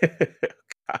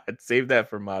 God, save that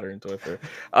for modern Twitter.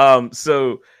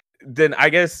 So then I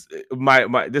guess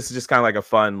my this is just kind of like a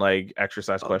fun like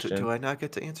exercise question. Do I not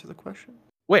get to answer the question?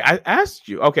 Wait, I asked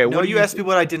you. Okay, No, what do you asked me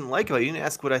what I didn't like about it. You didn't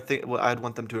ask what I'd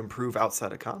want them to improve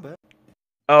outside of combat.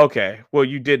 Okay, well,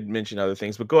 you did mention other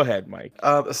things, but go ahead, Mike.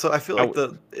 So I feel like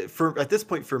at this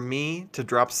point for me to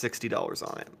drop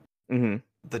 $60 on it, Mm-hmm.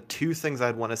 the two things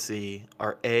I'd want to see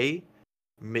are A,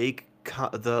 make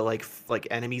the like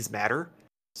enemies matter.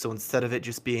 So instead of it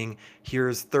just being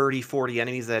here's 30, 40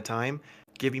 enemies at a time,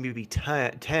 give me maybe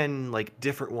 10 like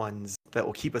different ones that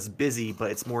will keep us busy,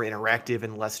 but it's more interactive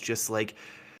and less just like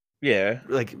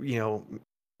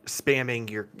spamming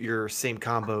your same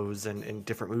combos and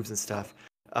different moves and stuff.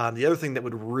 The other thing that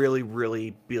would really,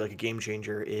 really be like a game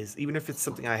changer is, even if it's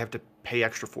something I have to pay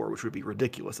extra for, which would be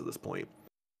ridiculous at this point,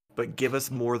 but give us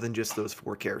more than just those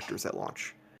 4 characters at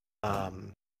launch.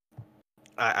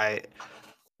 I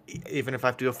even if I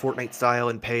have to do a Fortnite style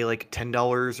and pay like $10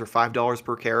 or $5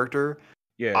 per character,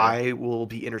 I will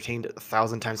be entertained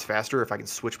 1,000 times faster if I can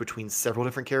switch between several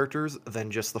different characters than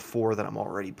just the 4 that I'm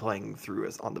already playing through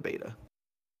as on the beta.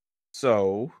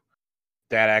 So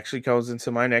that actually goes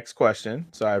into my next question.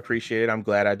 So I appreciate it. I'm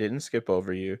glad I didn't skip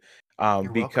over you.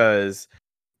 Because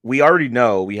we already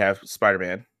know we have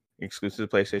Spider-Man exclusive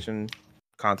to PlayStation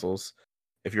consoles.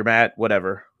 If you're mad,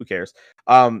 whatever, who cares?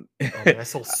 I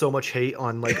saw so much hate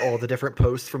on like all the different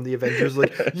posts from the Avengers,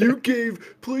 like, you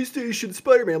gave PlayStation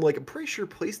Spider-Man. I'm like, I'm pretty sure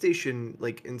PlayStation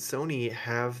like and Sony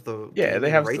have they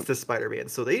have rights to Spider-Man,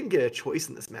 so they didn't get a choice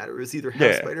in this matter. It was either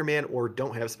have Spider-Man or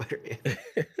don't have Spider-Man.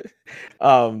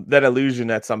 That illusion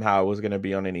that somehow was going to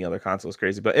be on any other console is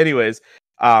crazy. But anyways,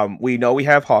 we know we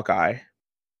have Hawkeye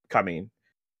coming.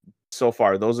 So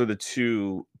far, those are the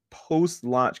 2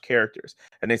 post-launch characters,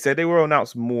 and they said they will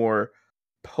announce more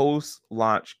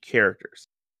post-launch characters.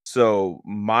 So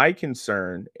my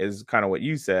concern is kind of what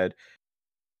you said.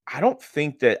 I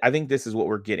think this is what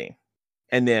we're getting,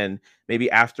 and then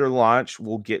maybe after launch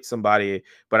we'll get somebody,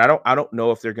 but I don't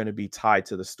know if they're going to be tied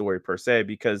to the story per se,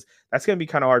 because that's going to be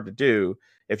kind of hard to do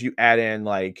if you add in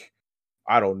like,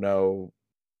 I don't know,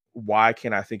 why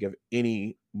can't I think of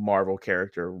any Marvel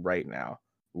character right now?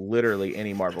 Literally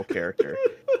any Marvel character.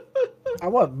 I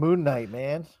want Moon Knight,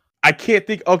 man. I can't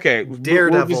think. Okay,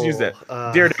 Daredevil. We'll just use that.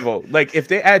 Daredevil. Like, if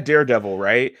they add Daredevil,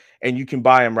 right, and you can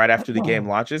buy him right after the game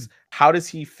launches, how does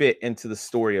he fit into the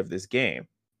story of this game,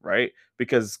 right?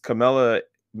 Because Kamala,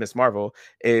 Miss Marvel,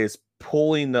 is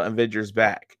pulling the Avengers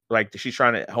back. Like she's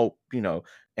trying to help,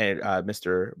 and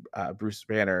Mr. Bruce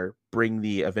Banner bring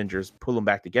the Avengers, pull them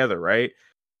back together, right?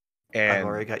 And I've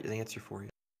already got the answer for you.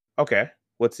 Okay,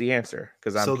 what's the answer?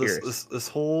 Because I'm curious. This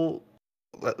whole,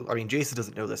 I mean, Jason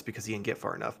doesn't know this because he didn't get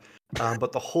far enough.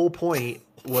 But the whole point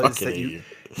was that you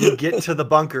get to the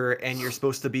bunker and you're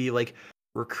supposed to be like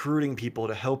recruiting people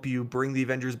to help you bring the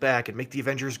Avengers back and make the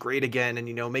Avengers great again,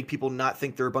 and make people not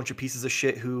think they're a bunch of pieces of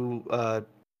shit who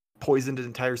poisoned an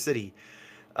entire city.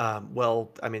 Well,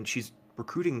 I mean, she's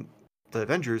recruiting the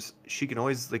Avengers.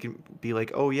 They can be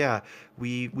like, oh yeah,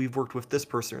 we've worked with this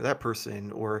person or that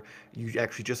person, or you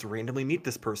actually just randomly meet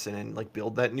this person and like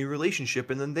build that new relationship,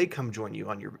 and then they come join you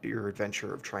on your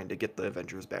adventure of trying to get the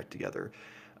Avengers back together.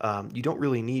 You don't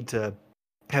really need to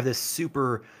have this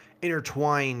super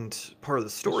intertwined part of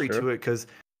the story to it, because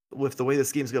with the way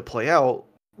this game's gonna play out,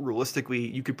 realistically,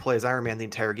 you could play as Iron Man the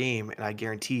entire game, and I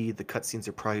guarantee the cutscenes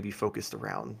will probably be focused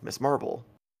around Miss Marvel.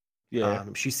 Yeah,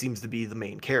 she seems to be the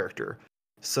main character.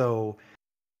 So,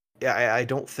 yeah, I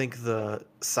don't think the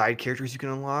side characters you can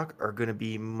unlock are going to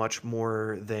be much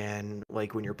more than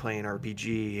like when you're playing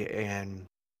RPG and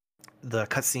the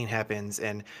cutscene happens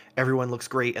and everyone looks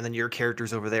great, and then your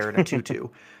character's over there in a tutu.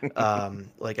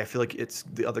 Like I feel like it's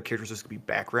the other characters just gonna be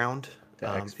background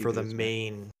for the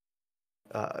main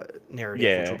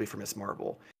narrative, which will be for Miss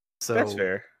Marvel. So that's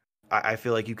fair. I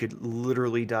feel like you could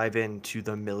literally dive into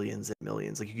the millions and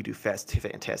millions. Like you could do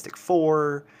Fantastic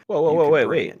Four.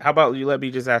 Wait. How about you let me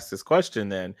just ask this question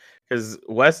then? Because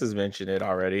Wes has mentioned it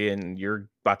already, and you're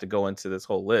about to go into this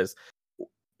whole list.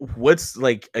 What's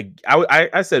like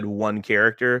I said one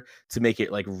character to make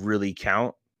it like really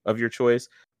count of your choice,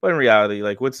 but in reality,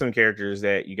 like what's some characters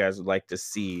that you guys would like to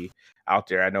see out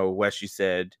there? I know Wes, you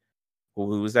said who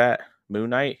was that? Moon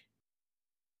Knight.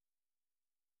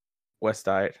 Wes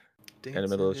died in the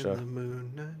middle of the show.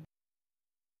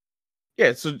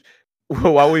 Yeah, so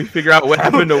while we figure out what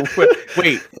happened to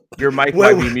wait, your mic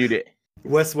might be muted.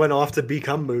 Wes went off to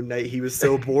become Moon Knight. He was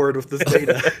so bored with this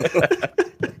beta.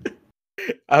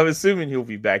 I'm assuming he'll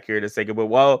be back here in a second, but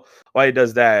while he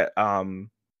does that,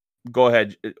 go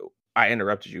ahead. I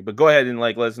interrupted you, but go ahead and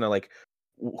like let us know like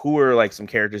who are like some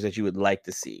characters that you would like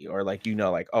to see, or like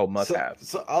like must have.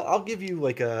 So I'll give you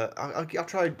like I'll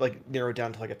try to like narrow it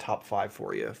down to like a top 5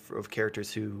 for you of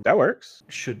characters who that works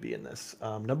should be in this.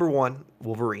 Number 1,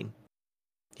 Wolverine.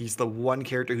 He's the one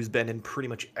character who's been in pretty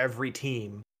much every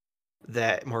team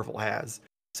that Marvel has,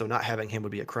 so not having him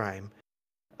would be a crime.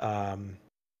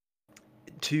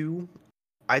 2,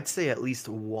 I'd say at least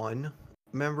one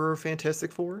member of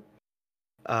Fantastic Four.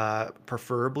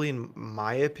 Preferably, in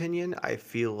my opinion, I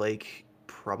feel like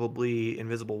probably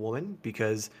Invisible Woman,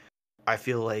 because I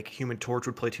feel like Human Torch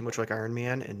would play too much like Iron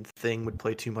Man, and Thing would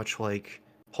play too much like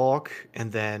Hulk,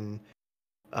 and then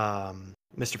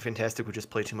Mr. Fantastic would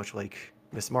just play too much like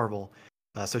Miss Marvel.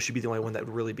 So she'd be the only one that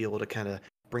would really be able to kind of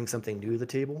bring something new to the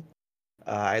table.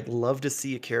 I'd love to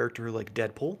see a character like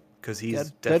Deadpool, because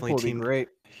he's definitely teamed. Great.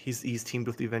 He's teamed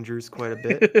with the Avengers quite a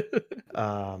bit.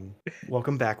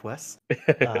 Welcome back, Wes.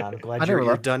 I'm glad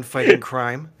you're done fighting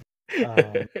crime.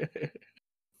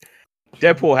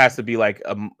 Deadpool has to be like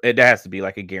it has to be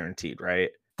like a guaranteed,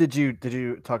 right? Did you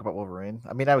talk about Wolverine?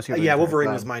 I mean, I was here. Yeah,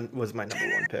 Wolverine was my number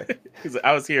 1 pick.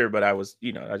 I was here, but I was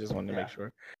I just wanted to make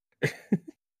sure.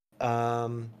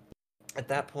 At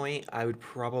that point, I would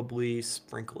probably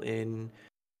sprinkle in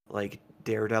like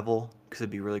Daredevil, because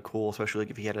it'd be really cool, especially like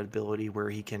if he had an ability where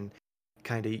he can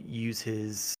kind of use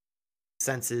his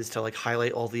senses to like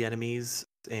highlight all the enemies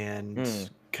and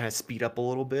kind of speed up a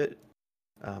little bit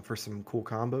for some cool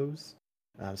combos.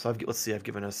 So I've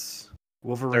given us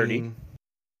Wolverine.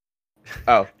 30.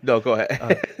 Oh no, go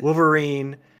ahead.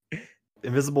 Wolverine,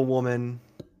 Invisible Woman,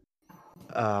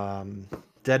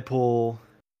 Deadpool,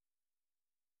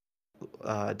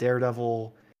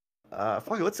 Daredevil.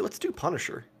 Fuck it, let's do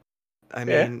Punisher. I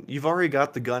mean, you've already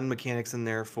got the gun mechanics in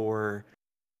there for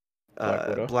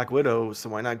Black Widow, so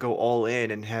why not go all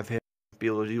in and have him be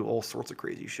able to do all sorts of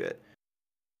crazy shit?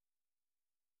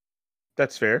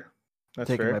 That's fair. That's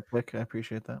taking fair. My pick. I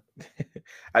appreciate that.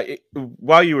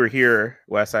 While you were here,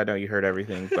 Wes, I know you heard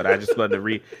everything, but I just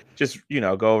wanted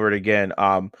to go over it again.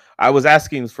 I was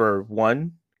asking for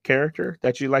one character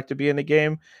that you'd like to be in the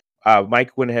game.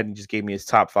 Mike went ahead and just gave me his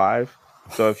top 5.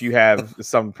 So if you have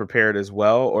some prepared as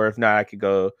well, or if not, I could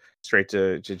go straight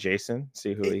to Jason,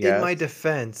 see who he has. In my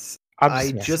defense,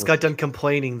 I just got done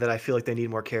complaining that I feel like they need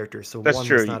more characters. So that's one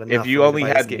true. was not enough. If you only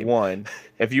had one,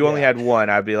 only had one,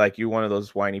 I'd be like, you're one of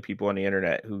those whiny people on the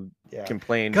internet who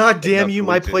complain. God damn you!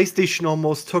 My PlayStation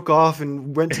almost took off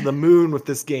and went to the moon with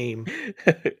this game.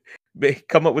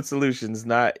 come up with solutions,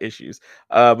 not issues.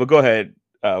 But go ahead,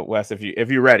 Wes, if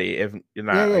you're ready. If you're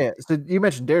not, Yeah. So you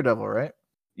mentioned Daredevil, right?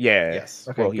 yeah. Yes.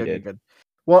 Okay, Well, he good, did. good.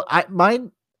 Well,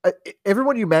 mine.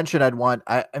 Everyone you mentioned, I'd want.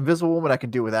 Invisible Woman, I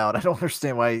can do without. I don't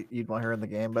understand why you'd want her in the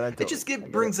game, but It just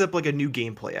brings up like a new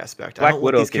gameplay aspect. I Black don't want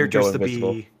Widow these can go characters to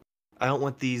invisible. be. I don't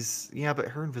want these. Yeah, but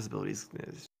her invisibility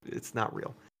it's not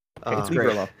real. It's leave her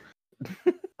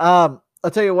alone. I'll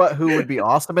tell you what, who would be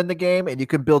awesome in the game, and you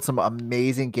could build some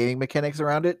amazing gaming mechanics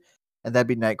around it, and that'd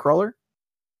be Nightcrawler.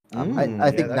 I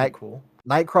yeah, think that'd be cool.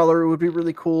 Nightcrawler would be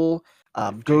really cool.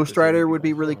 Ghost Jake doesn't Rider really would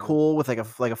be much really fun. cool with like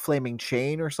a flaming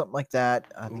chain or something like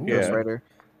that. I think Ooh. Ghost Yeah. Rider.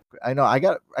 I know I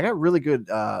got really good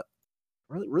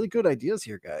really good ideas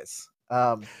here, guys.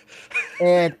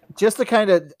 And just to kind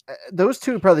of those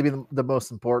two would probably be the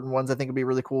most important ones. I think would be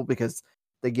really cool because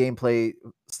the gameplay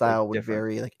style would different.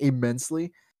 vary like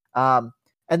immensely. And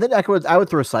then I would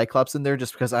throw Cyclops in there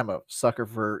just because I'm a sucker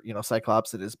for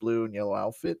Cyclops in his blue and yellow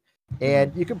outfit,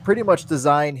 and you can pretty much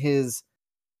design his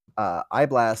eye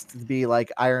blast to be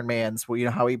like Iron Man's, where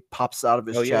how he pops out of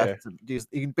his chest. You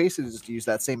can basically just use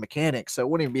that same mechanic, so it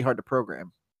wouldn't even be hard to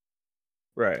program.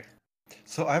 Right.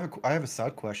 So I have a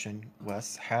side question,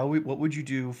 Wes. What would you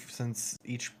do since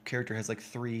each character has like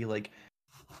 3 like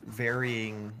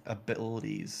varying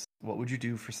abilities? What would you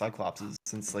do for Cyclops's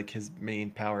since like his main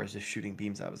power is just shooting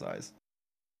beams out of his eyes?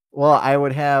 Well, I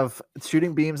would have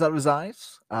shooting beams out of his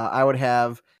eyes. I would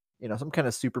have some kind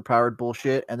of super powered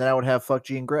bullshit, and then I would have fuck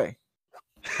Jean Grey.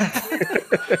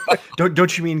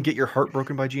 Don't you mean get your heart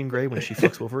broken by Jean Grey when she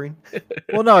fucks Wolverine?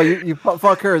 Well, no, you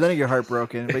fuck her, then you get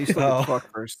heartbroken, but you still get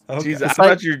fuck first. Okay. Jeez, I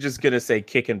thought you were just gonna say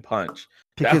kick and punch.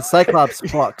 Because Cyclops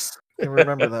fucks. And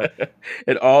remember that.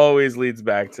 It always leads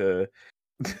back to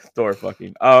Thor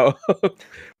fucking. Oh,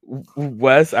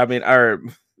 Wes. I mean, or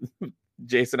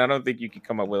Jason. I don't think you can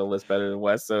come up with a list better than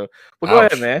Wes. So, well, go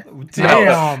ahead, man.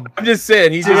 Damn. I'm just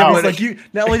saying. He just Damn, wanted- it's like you.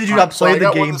 Not only did you not So play I the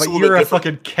got one game, that's but a little you're bit a different.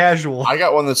 fucking casual. I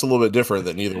got one that's a little bit different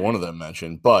that neither one of them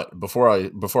mentioned. But before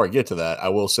I get to that, I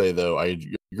will say though I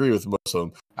agree with most of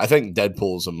them. I think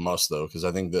Deadpool is a must though because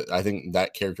I think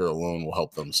that character alone will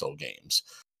help them sell games.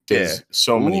 Because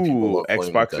so many people love playing with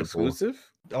Xbox Deadpool.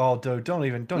 exclusive. Oh, dude, don't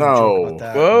even No. joke about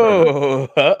that. Whoa.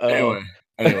 Uh-oh.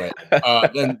 Anyway,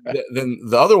 then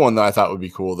the other one that I thought would be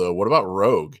cool though. What about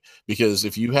Rogue? Because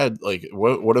if you had like,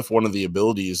 what if one of the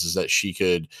abilities is that she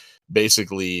could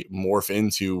basically morph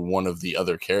into one of the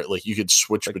other characters? Like you could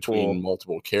switch Like, between cool.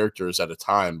 multiple characters at a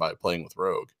time by playing with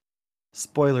Rogue.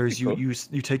 Spoilers: Cool. you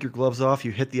take your gloves off,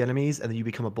 you hit the enemies, and then you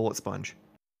become a bullet sponge.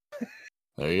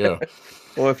 There you go.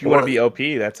 Well, if you want to be OP,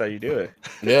 that's how you do it.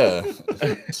 Yeah.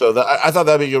 So I thought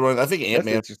that'd be a good one. I think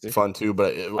Ant-Man would interesting. be fun too,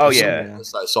 but Yeah.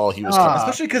 I saw he was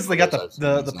Especially because they got the He's pin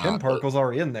not, but- particles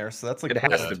already in there, so that's like It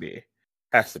has perfect. to be.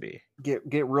 Has to be. Get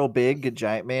real big, get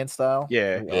Giant Man style.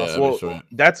 Yeah. That'd be Yeah, awesome.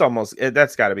 Well, sweet.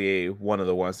 that's got to be one of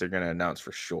the ones they're gonna announce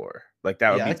for sure. Like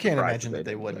that would Yeah, be. I can't surprised imagine if that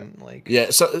they didn't do wouldn't like. Yeah,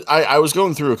 so I was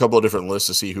going through a couple of different lists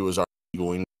to see who was already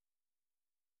going.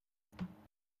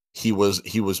 He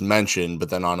was mentioned, but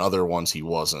then on other ones he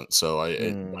wasn't. So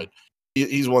but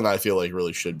he's one that I feel like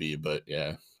really should be. But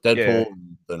yeah, Deadpool,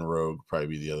 then Rogue probably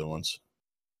be the other ones.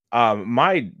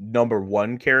 My number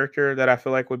one character that I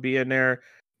feel like would be in there,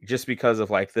 just because of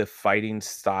like the fighting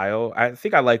style. I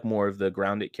think I like more of the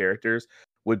grounded characters.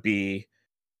 Would be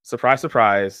surprise,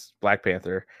 surprise, Black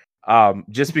Panther.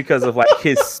 Just because of like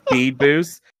his speed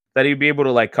boost, that he'd be able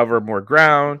to like cover more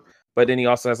ground. But then he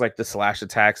also has like the slash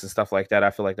attacks and stuff like that.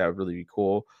 I feel like that would really be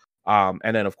cool. And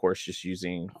then of course just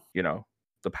using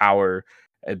the power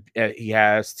he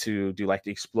has to do like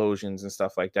the explosions and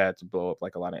stuff like that to blow up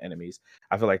like a lot of enemies.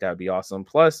 I feel like that would be awesome.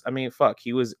 Plus, I mean, fuck,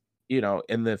 he was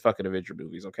in the fucking Avenger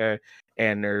movies, okay?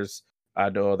 And there's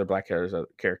no other black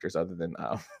characters other than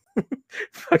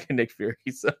fucking Nick Fury.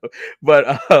 So, but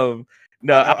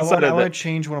no, I want to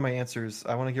change one of my answers.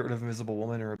 I want to get rid of Invisible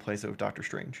Woman and replace it with Doctor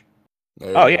Strange.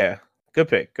 Oh yeah, good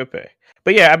pick.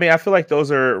 But yeah, I mean, I feel like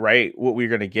those are right what we're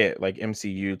gonna get, like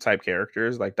MCU type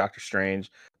characters, like Doctor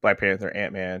Strange, Black Panther,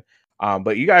 Ant-Man.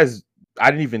 But you guys, I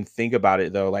didn't even think about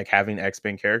it though, like having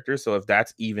X-Men characters. So if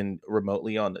that's even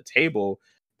remotely on the table,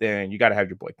 then you got to have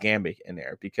your boy Gambit in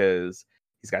there because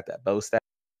he's got that bow staff.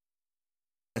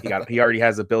 He already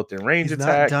has a built-in range He's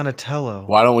attack. not Donatello.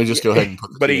 Why don't we just go ahead and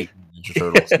put the But Teenage Ninja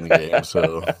Turtles in the game?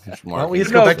 So Why don't we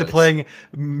just go back to playing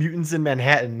Mutants in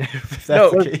Manhattan? If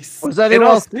that's the case. Was anyone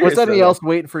else? Was seriousness, anybody though. else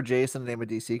waiting for Jason to name a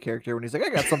DC character when he's like, I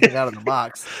got something out of the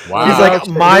box? Wow. He's like,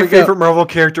 Here my we go. favorite Marvel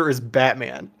character is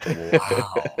Batman.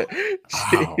 Wow.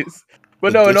 Jeez.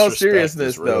 But The no, in all disrespect is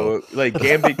seriousness real. though, like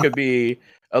Gambit could be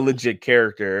a legit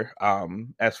character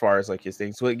as far as like his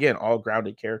things. So again, all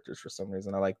grounded characters for some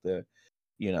reason. I like the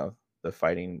the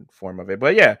fighting form of it.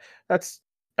 But yeah,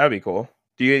 that'd be cool.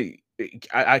 Do you?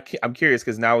 I'm curious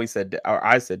because now I said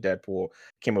Deadpool,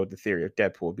 came up with the theory of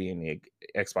Deadpool being the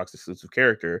Xbox exclusive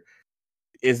character.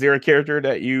 Is there a character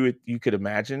that you could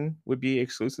imagine would be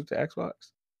exclusive to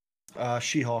Xbox?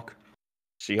 She-Hulk.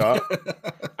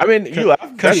 She-Hulk. I mean, you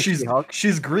laugh because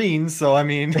she's green, so I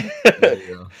mean,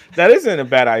 that isn't a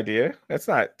bad idea. That's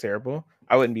not terrible.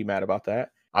 I wouldn't be mad about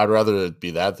that. I'd rather it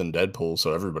be that than Deadpool,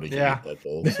 so everybody can get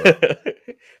Deadpool.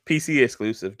 So. PC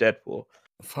exclusive Deadpool.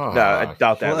 Fuck. No, I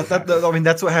doubt that. Well, I mean,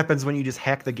 that's what happens when you just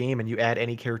hack the game and you add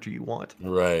any character you want.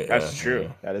 Right. That's true.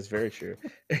 Yeah. That is very true.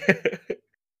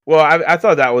 Well, I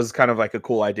thought that was kind of like a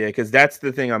cool idea because that's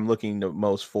the thing I'm looking the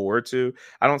most forward to.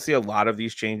 I don't see a lot of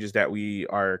these changes that we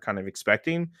are kind of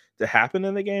expecting to happen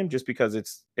in the game just because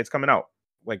it's coming out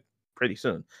like pretty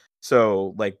soon.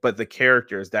 So but the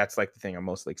characters, that's like the thing I'm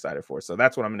mostly excited for. So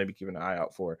that's what I'm going to be keeping an eye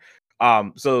out for.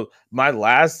 So my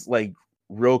last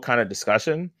real kind of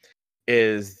discussion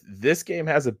is this game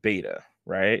has a beta,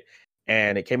 right?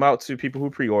 And it came out to people who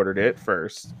pre-ordered it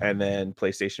first, and then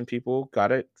PlayStation people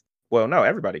got it. Well, no,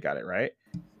 everybody got it, right?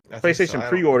 PlayStation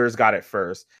pre-orders got it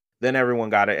first, then everyone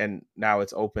got it, and now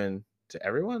it's open to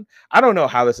everyone. I don't know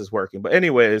how this is working, but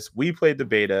anyways, we played the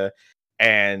beta,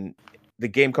 and the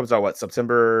game comes out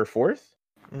September 4th?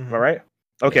 Am I right?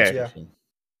 Okay. Yeah.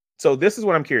 So this is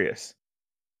what I'm curious.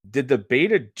 Did the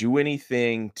beta do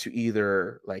anything to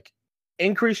either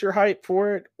increase your hype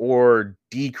for it or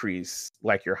decrease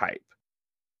your hype?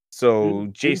 So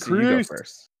Jason, you go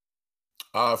first.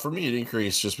 For me, it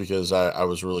increased just because I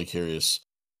was really curious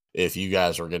if you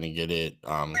guys were going to get it.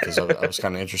 Because I was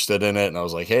kind of interested in it, and I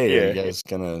was like, hey, are you guys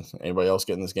anybody else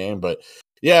getting this game? But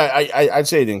yeah, I'd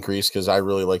say it increased because I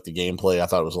really liked the gameplay. I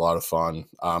thought it was a lot of fun.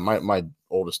 My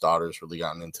oldest daughter's really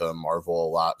gotten into Marvel a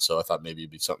lot, so I thought maybe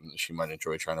it'd be something that she might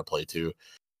enjoy trying to play too.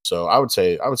 So I would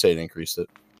say it increased it.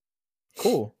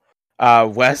 Cool.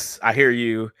 Wes, I hear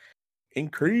you.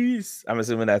 Increase. I'm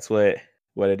assuming that's what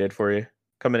it did for you.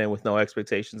 Coming in with no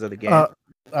expectations of the game.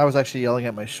 I was actually yelling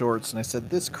at my shorts, and I said,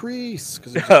 "This crease,"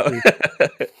 because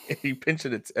you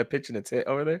pinching its hit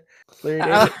over there.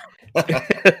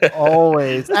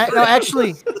 Always.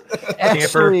 Actually.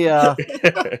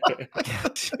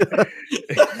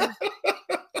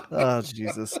 Oh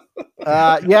Jesus.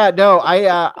 Yeah. No.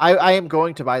 I am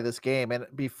going to buy this game, and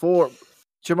before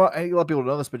Jamar, a lot of people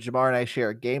know this, but Jamar and I share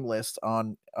a game list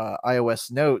on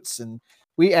iOS Notes, and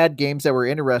we add games that we're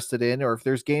interested in, or if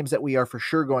there's games that we are for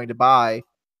sure going to buy,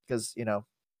 because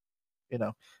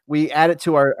we add it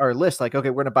to our list. Like, okay,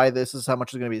 we're going to buy this. This is how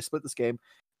much it's going to be to split this game.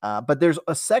 But there's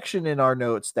a section in our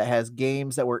notes that has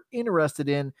games that we're interested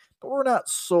in, but we're not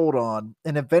sold on.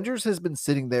 And Avengers has been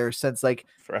sitting there since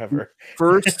forever.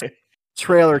 First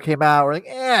trailer came out. We're like,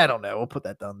 I don't know. We'll put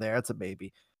that down there. It's a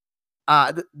maybe.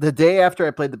 The day after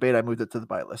I played the beta, I moved it to the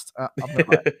buy list. I'm gonna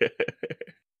buy it.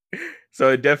 So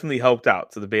it definitely helped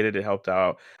out. So the beta did help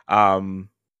out.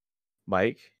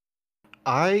 Mike?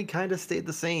 I kind of stayed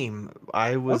the same.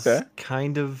 I was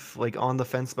kind of on the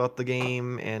fence about the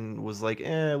game and was like,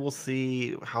 we'll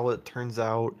see how it turns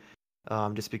out.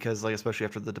 Just because especially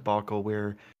after the debacle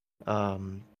where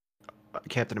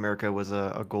Captain America was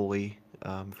a goalie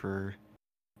for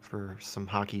some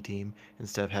hockey team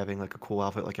instead of having a cool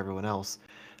outfit like everyone else.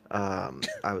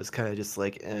 I was kind of just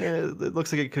it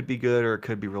looks like it could be good or it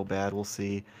could be real bad. We'll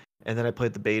see. And then I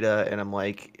played the beta and I'm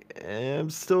I'm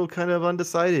still kind of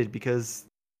undecided because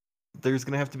there's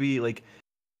going to have to be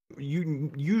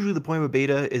usually the point of a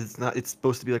beta is it's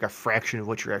supposed to be a fraction of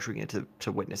what you're actually going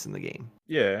to witness in the game.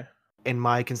 Yeah. And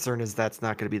my concern is that's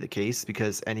not going to be the case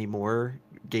because anymore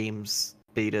games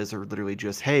betas are literally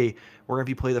just, hey, we're going to have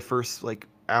you play the first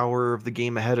hour of the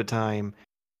game ahead of time.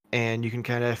 And you can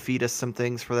kind of feed us some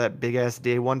things for that big ass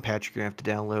day one patch you're gonna have to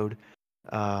download,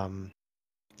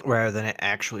 rather than it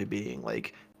actually being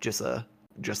just the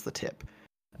tip.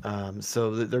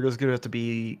 So there's gonna have to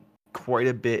be quite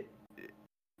a bit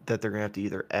that they're gonna have to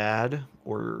either add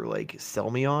or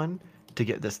sell me on to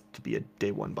get this to be a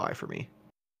day one buy for me.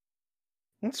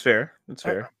 That's fair.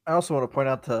 I also want to point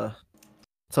out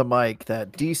to Mike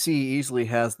that DC easily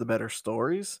has the better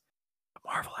stories, but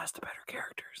Marvel has the better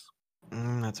characters.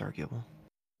 That's arguable.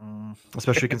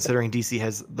 Especially considering DC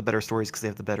has the better stories because they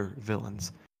have the better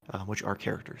villains, which are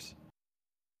characters.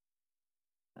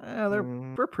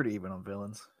 We're pretty even on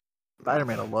villains.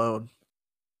 Spider-Man alone.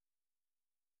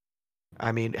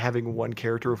 I mean, having one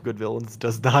character with good villains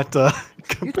does not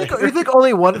You think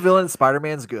only one villain in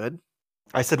Spider-Man's good?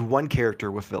 I said one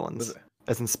character with villains.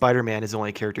 As in Spider-Man is the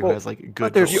only character who has good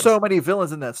But there's villains. so many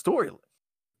villains in that story.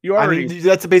 You I already mean,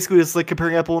 that's basically just like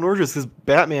comparing apple and oranges because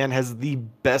Batman has the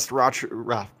best roster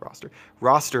No,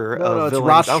 of it's villains out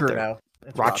roster there. now.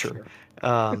 It's Roster.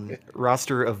 roster.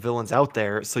 Roster of villains out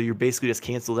there. So you basically just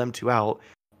cancel them two out.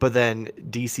 But then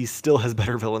DC still has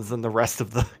better villains than the rest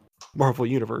of the Marvel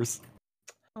universe.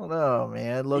 I don't know,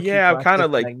 man. Loki, Yeah, I'm kinda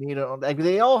Galactus, like- Magneto. Like,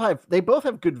 they both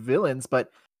have good villains,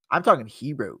 but I'm talking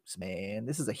heroes, man.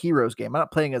 This is a heroes game. I'm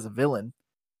not playing as a villain.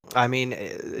 I mean,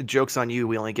 joke's on you.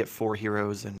 We only get 4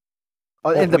 heroes and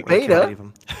In the we can't beta, believe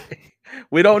 'em.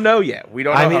 we don't know yet. We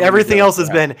don't. Know I how mean, many everything villains else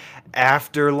has we have. been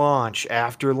after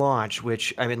launch,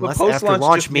 which I mean, But unless after post-launch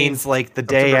launch just means means like the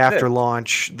day September after 5th.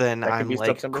 launch, then That could I'm be like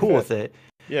September cool with 5th. it.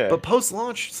 Yeah, But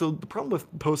post-launch, so the problem with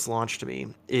post-launch to me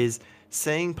is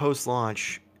saying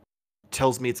post-launch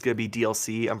tells me it's going to be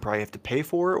DLC I'm probably have to pay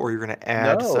for, or you're going to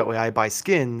add so that No. way I buy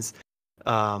skins.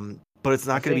 But it's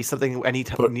not going to be think-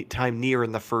 something time near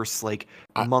in the first like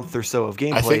I- month or so of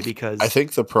gameplay think- because I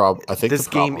think the problem. I think this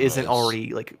the game problem isn't is-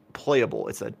 already like playable.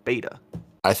 It's a beta.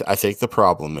 I think the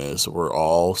problem is we're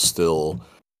all still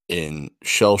in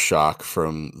shell shock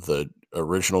from the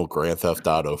original Grand Theft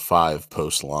Auto 5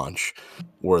 post launch,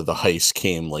 where the heist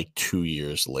came like 2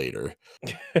 years later.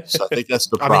 So I think that's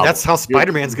the I problem. mean, that's how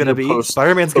Spider-Man's going to be.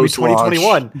 Spider-Man's going to be post-launch.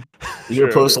 2021.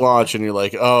 You're Sure. post launch and you're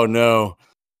like, oh no,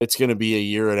 it's going to be a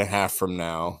year and a half from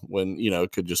now, when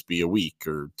it could just be a week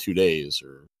or 2 days,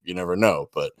 or you never know.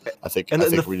 But I think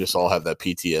we just all have that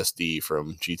PTSD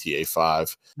from GTA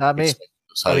 5. not me.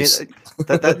 I mean,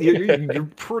 Heist. you're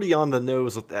pretty on the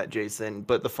nose with that, Jason.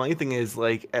 But the funny thing is,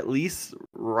 like, at least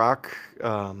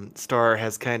Rockstar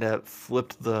has kind of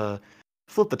flipped the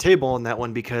table on that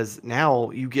one, because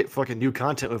now you get fucking new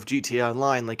content with GTA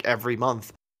Online like every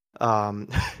month.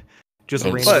 Just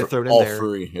And randomly it's thrown in all there.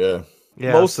 free, yeah.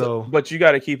 Yeah. But you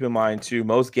got to keep in mind too,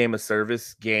 most game of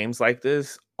service games like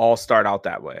this all start out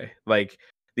that way. Like,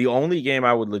 the only game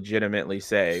I would legitimately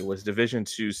say was Division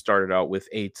 2 started out with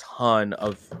a ton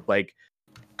of like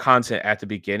content at the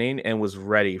beginning and was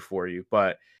ready for you.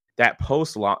 But that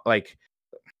post launch, like,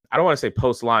 I don't want to say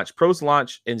post launch. Post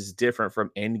launch is different from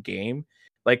end game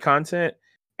like content,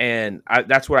 and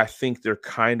that's what I think they're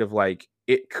kind of like.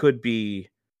 It could be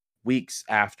weeks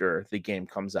after the game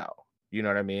comes out. You know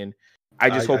what I mean? I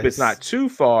just hope it's not too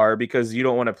far, because you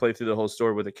don't want to play through the whole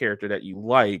story with a character that you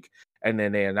like, and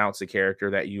then they announce a character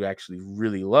that you actually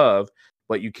really love,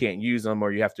 but you can't use them,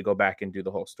 or you have to go back and do the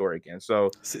whole story again.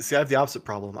 So See, I have the opposite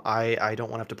problem. I don't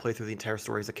want to have to play through the entire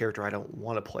story as a character I don't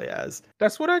want to play as.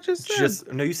 that's what I just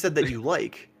said. No, you said that you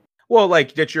like. Well,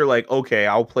 like that you're like, okay,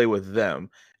 I'll play with them.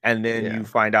 And then Yeah. you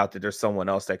find out that there's someone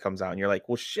else that comes out and you're like,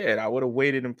 well, shit, I would have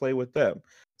waited and played with them.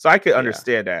 So I could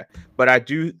understand that. But I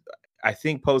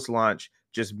think post launch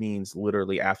just means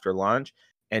literally after launch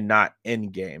and not in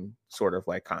game sort of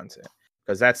like content.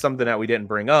 Because that's something that we didn't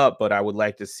bring up, but I would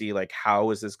like to see, like,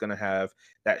 how is this going to have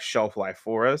that shelf life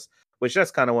for us? Which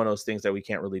that's kind of one of those things that we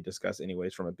can't really discuss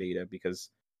anyways from a beta, because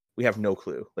we have no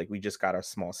clue. Like, we just got a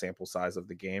small sample size of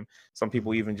the game. Some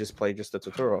people even just play just the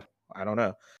tutorial. I don't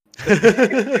know.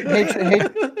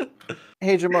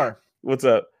 Hey, Jamar, What's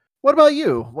up? what about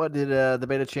you? What did the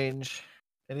beta change?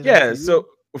 Anything for Yeah, you? so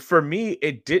for me,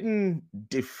 it didn't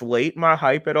deflate my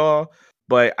hype at all,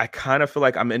 but I kind of feel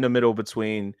like I'm in the middle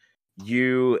between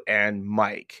you and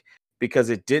Mike, because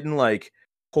it didn't like,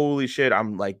 holy shit,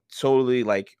 I'm like totally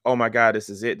like, oh my God, this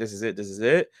is it.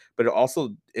 But it also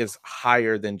is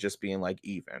higher than just being like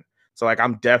even. So like,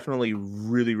 I'm definitely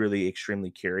really, really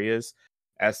extremely curious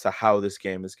as to how this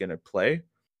game is going to play.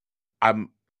 I'm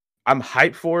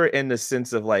hyped for it in the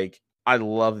sense of like, I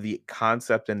love the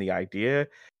concept and the idea.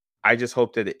 I just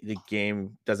hope that the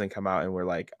game doesn't come out and we're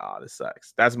like, oh, this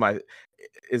sucks.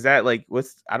 Is that like,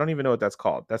 I don't even know what that's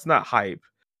called. That's not hype,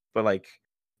 but like,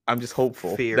 I'm just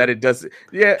hopeful Fear. that it does.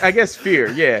 Yeah, I guess fear.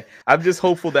 Yeah. I'm just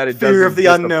hopeful that it doesn't. Fear of the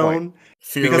disappoint. unknown.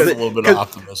 Fear Because with a little bit of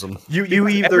optimism. You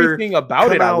Because either everything about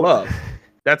come it I out- love.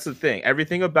 That's the thing.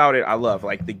 Everything about it I love.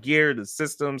 Like the gear, the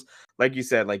systems, like you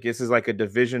said, like this is like a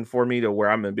division for me to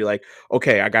where I'm gonna be like,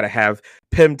 okay, I gotta have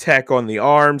Pym Tech on the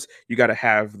arms, you gotta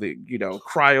have the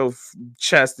cryo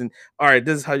chest, and all right,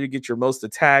 this is how you get your most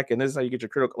attack, and this is how you get your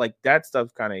critical. Like that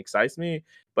stuff kind of excites me,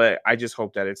 but I just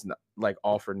hope that it's not like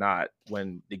all for naught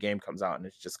when the game comes out and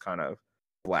it's just kind of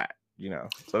flat,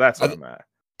 So that's where I'm at.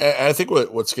 And I think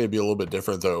what's going to be a little bit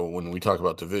different though when we talk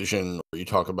about Division, or you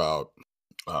talk about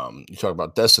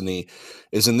Destiny,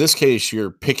 is in this case you're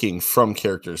picking from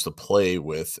characters to play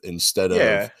with instead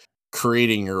of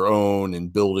creating your own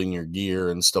and building your gear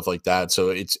and stuff like that.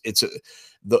 So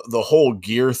the whole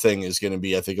gear thing is going to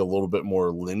be, I think, a little bit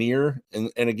more linear in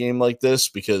a game like this,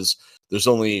 because there's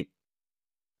only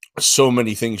so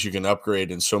many things you can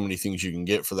upgrade and so many things you can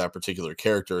get for that particular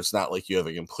character. It's not like you have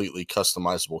a completely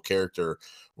customizable character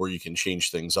where you can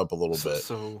change things up a little bit.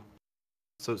 So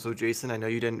Jason, I know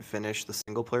you didn't finish the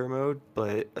single player mode,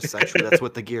 but essentially that's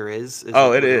what the gear is.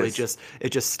 Oh, it it literally is. it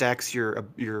just stacks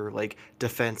your like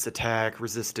defense, attack,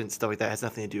 resistance, stuff like that. It has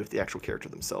nothing to do with the actual character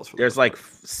themselves. There's like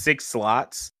 6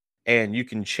 slots, and you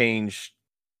can change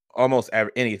almost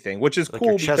anything, which is like cool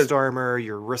your chest because armor,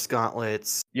 your wrist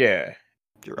gauntlets, yeah,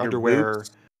 your your underwear.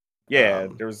 boots. Yeah,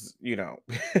 um, there's So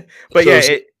but yeah,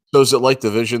 is, so is it like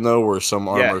Division though, where some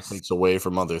armor yes. takes away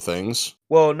from other things?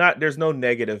 Well, there's no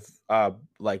negative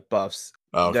like buffs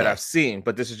Oh, that okay. I've seen,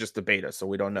 but this is just the beta, so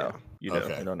we don't know. Yeah.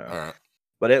 Okay. We don't know. All right.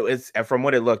 But it was, from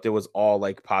what it looked, it was all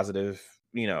like positive,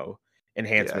 Yeah,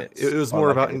 enhancements. it was on, more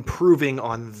like, about anything. improving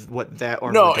on what that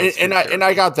armor No, does. and for I your and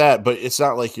I character. got that, but it's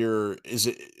not like is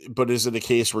it a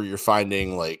case where you're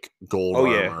finding like gold Oh,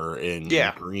 yeah. armor and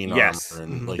Yeah. green Yes. armor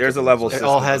and Mhm. like There's a different level things It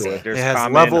like all that. has system to Okay. it. There's it has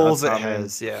common, levels. It uncommon,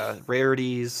 has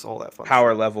rarities, all that fun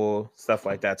power stuff. level, stuff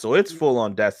like that. So it's full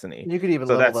on Destiny. You could even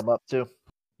So level that's them up too.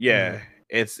 yeah,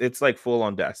 it's like full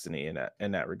on Destiny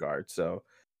in that regard. So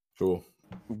Cool.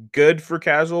 good for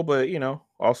casual, but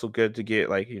also good to get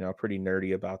like pretty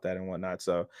nerdy about that and whatnot.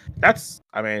 So that's,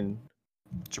 I mean,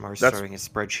 Jamar's that's starting his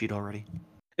spreadsheet already.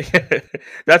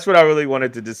 that's what I really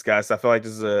wanted to discuss. I feel like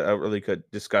this is a really good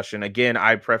discussion. Again,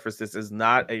 I preface this is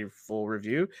not a full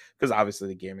review because obviously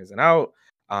the game isn't out.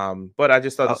 But I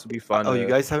just thought this would be fun. Oh, you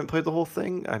guys haven't played the whole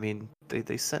thing? I mean,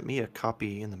 they sent me a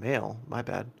copy in the mail. My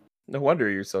bad. No wonder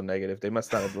you're so negative. They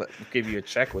must not have give you a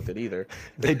check with it either.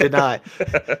 They did not.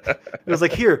 It was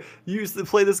like, here,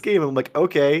 play this game. I'm like,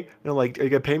 okay. And I'm like, are you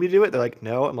gonna pay me to do it? They're like,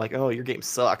 no. I'm like, oh, your game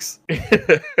sucks.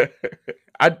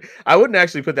 I wouldn't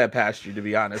actually put that past you, to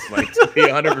be honest. Like, to be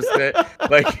 100%,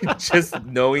 like, just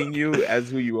knowing you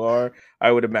as who you are,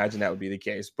 I would imagine that would be the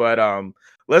case. But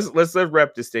let's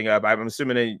wrap this thing up. I'm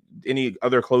assuming any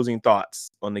other closing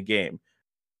thoughts on the game.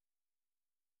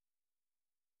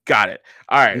 Got it.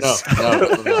 All right. No.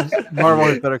 Marvel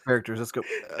has better characters. Let's go.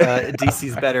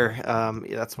 DC's better.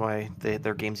 Yeah, that's why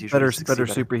their games usually Better succeed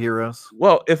superheroes.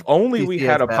 Well, if only we DC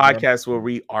had has a Batman. podcast where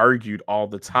we argued all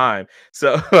the time.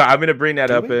 So I'm going to bring that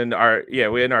Do up we?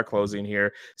 we're in our closing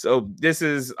here. So this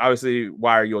is obviously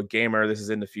Why Are You a Gamer? This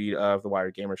is in the feed of the Why Are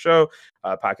You Gamer show,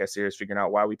 podcast series figuring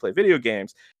out why we play video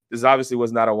games. This obviously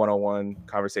was not a one-on-one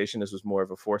conversation. This was more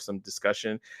of a foursome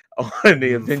discussion on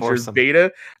the Avengers Foursome.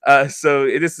 beta. So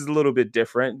this is a little bit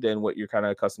different than what you're kind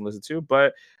of accustomed to listen to,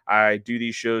 but I do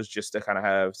these shows just to kind of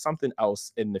have something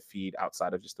else in the feed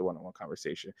outside of just the one-on-one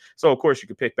conversation. So of course you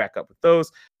can pick back up with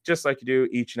those just like you do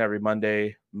each and every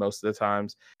Monday, most of the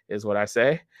times is what I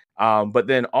say. But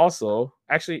then also,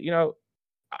 actually,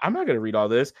 I'm not going to read all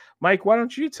this. Mike, why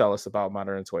don't you tell us about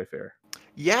Modern Toy Fair?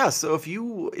 Yeah, so if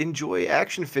you enjoy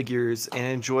action figures and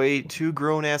enjoy two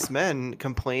grown-ass men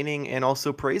complaining and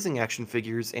also praising action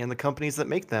figures and the companies that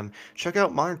make them, check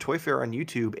out Modern Toy Fair on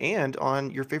YouTube and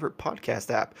on your favorite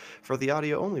podcast app for the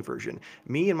audio-only version.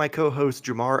 Me and my co-host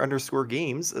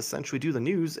Jamar_Games essentially do the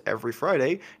news every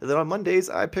Friday, and then on Mondays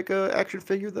I pick a action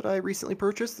figure that I recently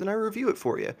purchased and I review it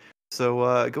for you.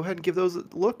 So go ahead and give those a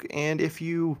look, and if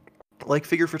you like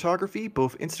figure photography,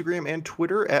 both Instagram and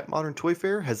Twitter at Modern Toy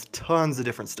Fair has tons of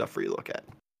different stuff for you to look at.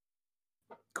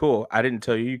 Cool. I didn't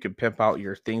tell you can pimp out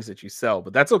your things that you sell,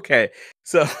 but that's okay.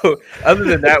 So other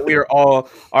than that,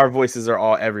 our voices are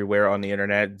all everywhere on the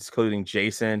internet, including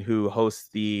Jason, who hosts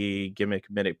the Gimmick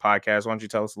Minute podcast. Why don't you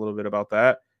tell us a little bit about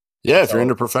that? Yeah, if you're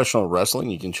into professional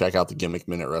wrestling, you can check out the Gimmick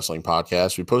Minute Wrestling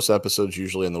podcast. We post episodes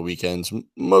usually on the weekends,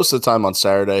 most of the time on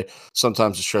Saturday.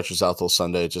 Sometimes it stretches out till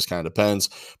Sunday. It just kind of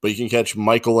depends. But you can catch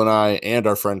Michael and I and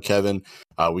our friend Kevin.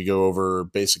 We go over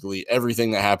basically everything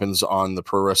that happens on the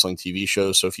pro wrestling TV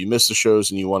shows. So if you miss the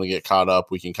shows and you want to get caught up,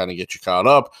 we can kind of get you caught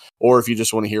up. Or if you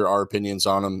just want to hear our opinions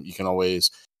on them, you can always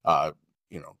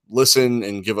listen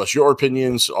and give us your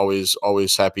opinions. Always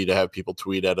happy to have people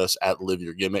tweet at us at Live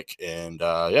Your Gimmick. And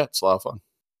it's a lot of fun.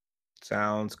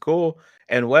 Sounds cool.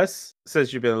 And Wes,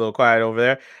 since you've been a little quiet over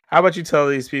there, how about you tell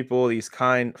these people, these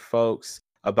kind folks,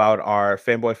 about our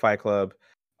Fanboy Fight Club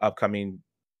upcoming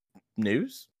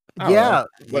news? I don't know.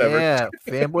 Whatever. Yeah.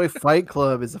 Fanboy Fight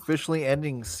Club is officially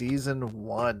ending season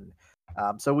 1.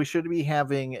 So we should be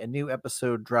having a new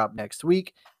episode drop next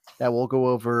week that will go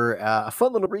over a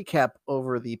fun little recap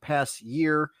over the past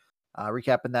year,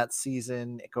 recapping that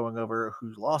season, going over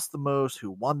who lost the most,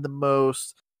 who won the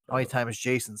most, how many times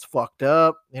Jason's fucked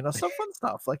up, some fun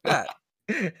stuff like that.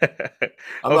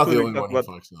 I'm not the Hopefully we only talk one who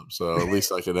about. fucks up, so at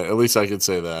least I could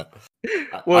say that.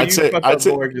 Well, I'd you say fuck I'd up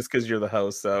say more just because you're the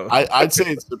host. So I'd say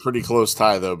it's a pretty close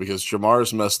tie though, because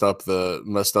Jamar's messed up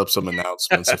some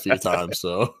announcements a few times.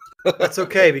 So That's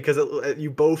okay because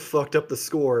you both fucked up the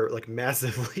score like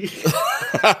massively.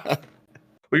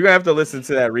 we're gonna have to listen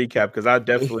to that recap because I'll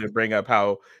definitely bring up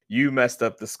how you messed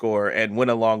up the score and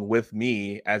went along with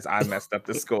me as I messed up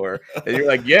the score. And you're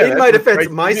like, yeah. In that my looks defense, right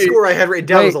to my me. score I had written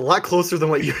down was a Wait. lot closer than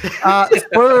what you had.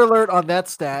 Spoiler alert on that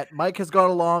stat. Mike has gone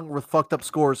along with fucked up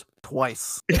scores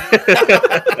twice.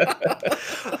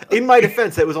 In my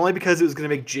defense, it was only because it was going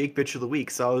to make Jake bitch of the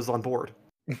week, so I was on board.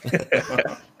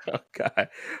 Oh, God.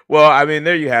 Well, I mean,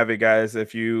 there you have it, guys.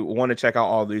 If you want to check out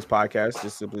all these podcasts,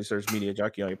 just simply search Media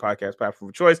Junkie on your podcast platform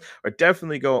of choice, or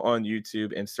definitely go on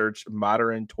YouTube and search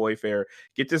Modern Toy Fair.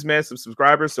 Get this man some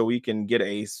subscribers so we can get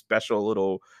a special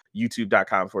little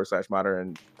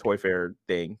youtube.com/Modern Toy Fair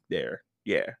thing there.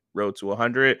 Yeah, road to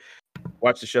 100.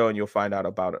 Watch the show and you'll find out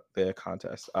about the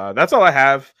contest. That's all I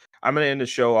have. I'm going to end the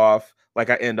show off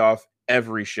like I end off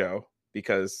every show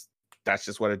because that's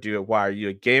just what I do at Why Are You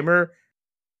a Gamer?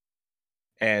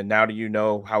 And now do you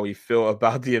know how we feel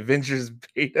about the Avengers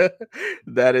beta?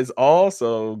 That is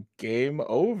also game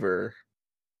over.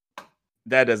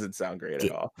 That doesn't sound great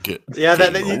at all. Yeah,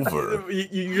 game over.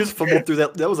 You just fumbled through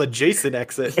that. That was a Jason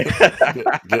exit.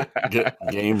 Get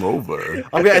game over.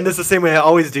 I'm gonna end this the same way I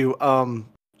always do.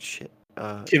 Shit.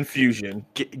 Confusion.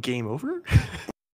 Game over.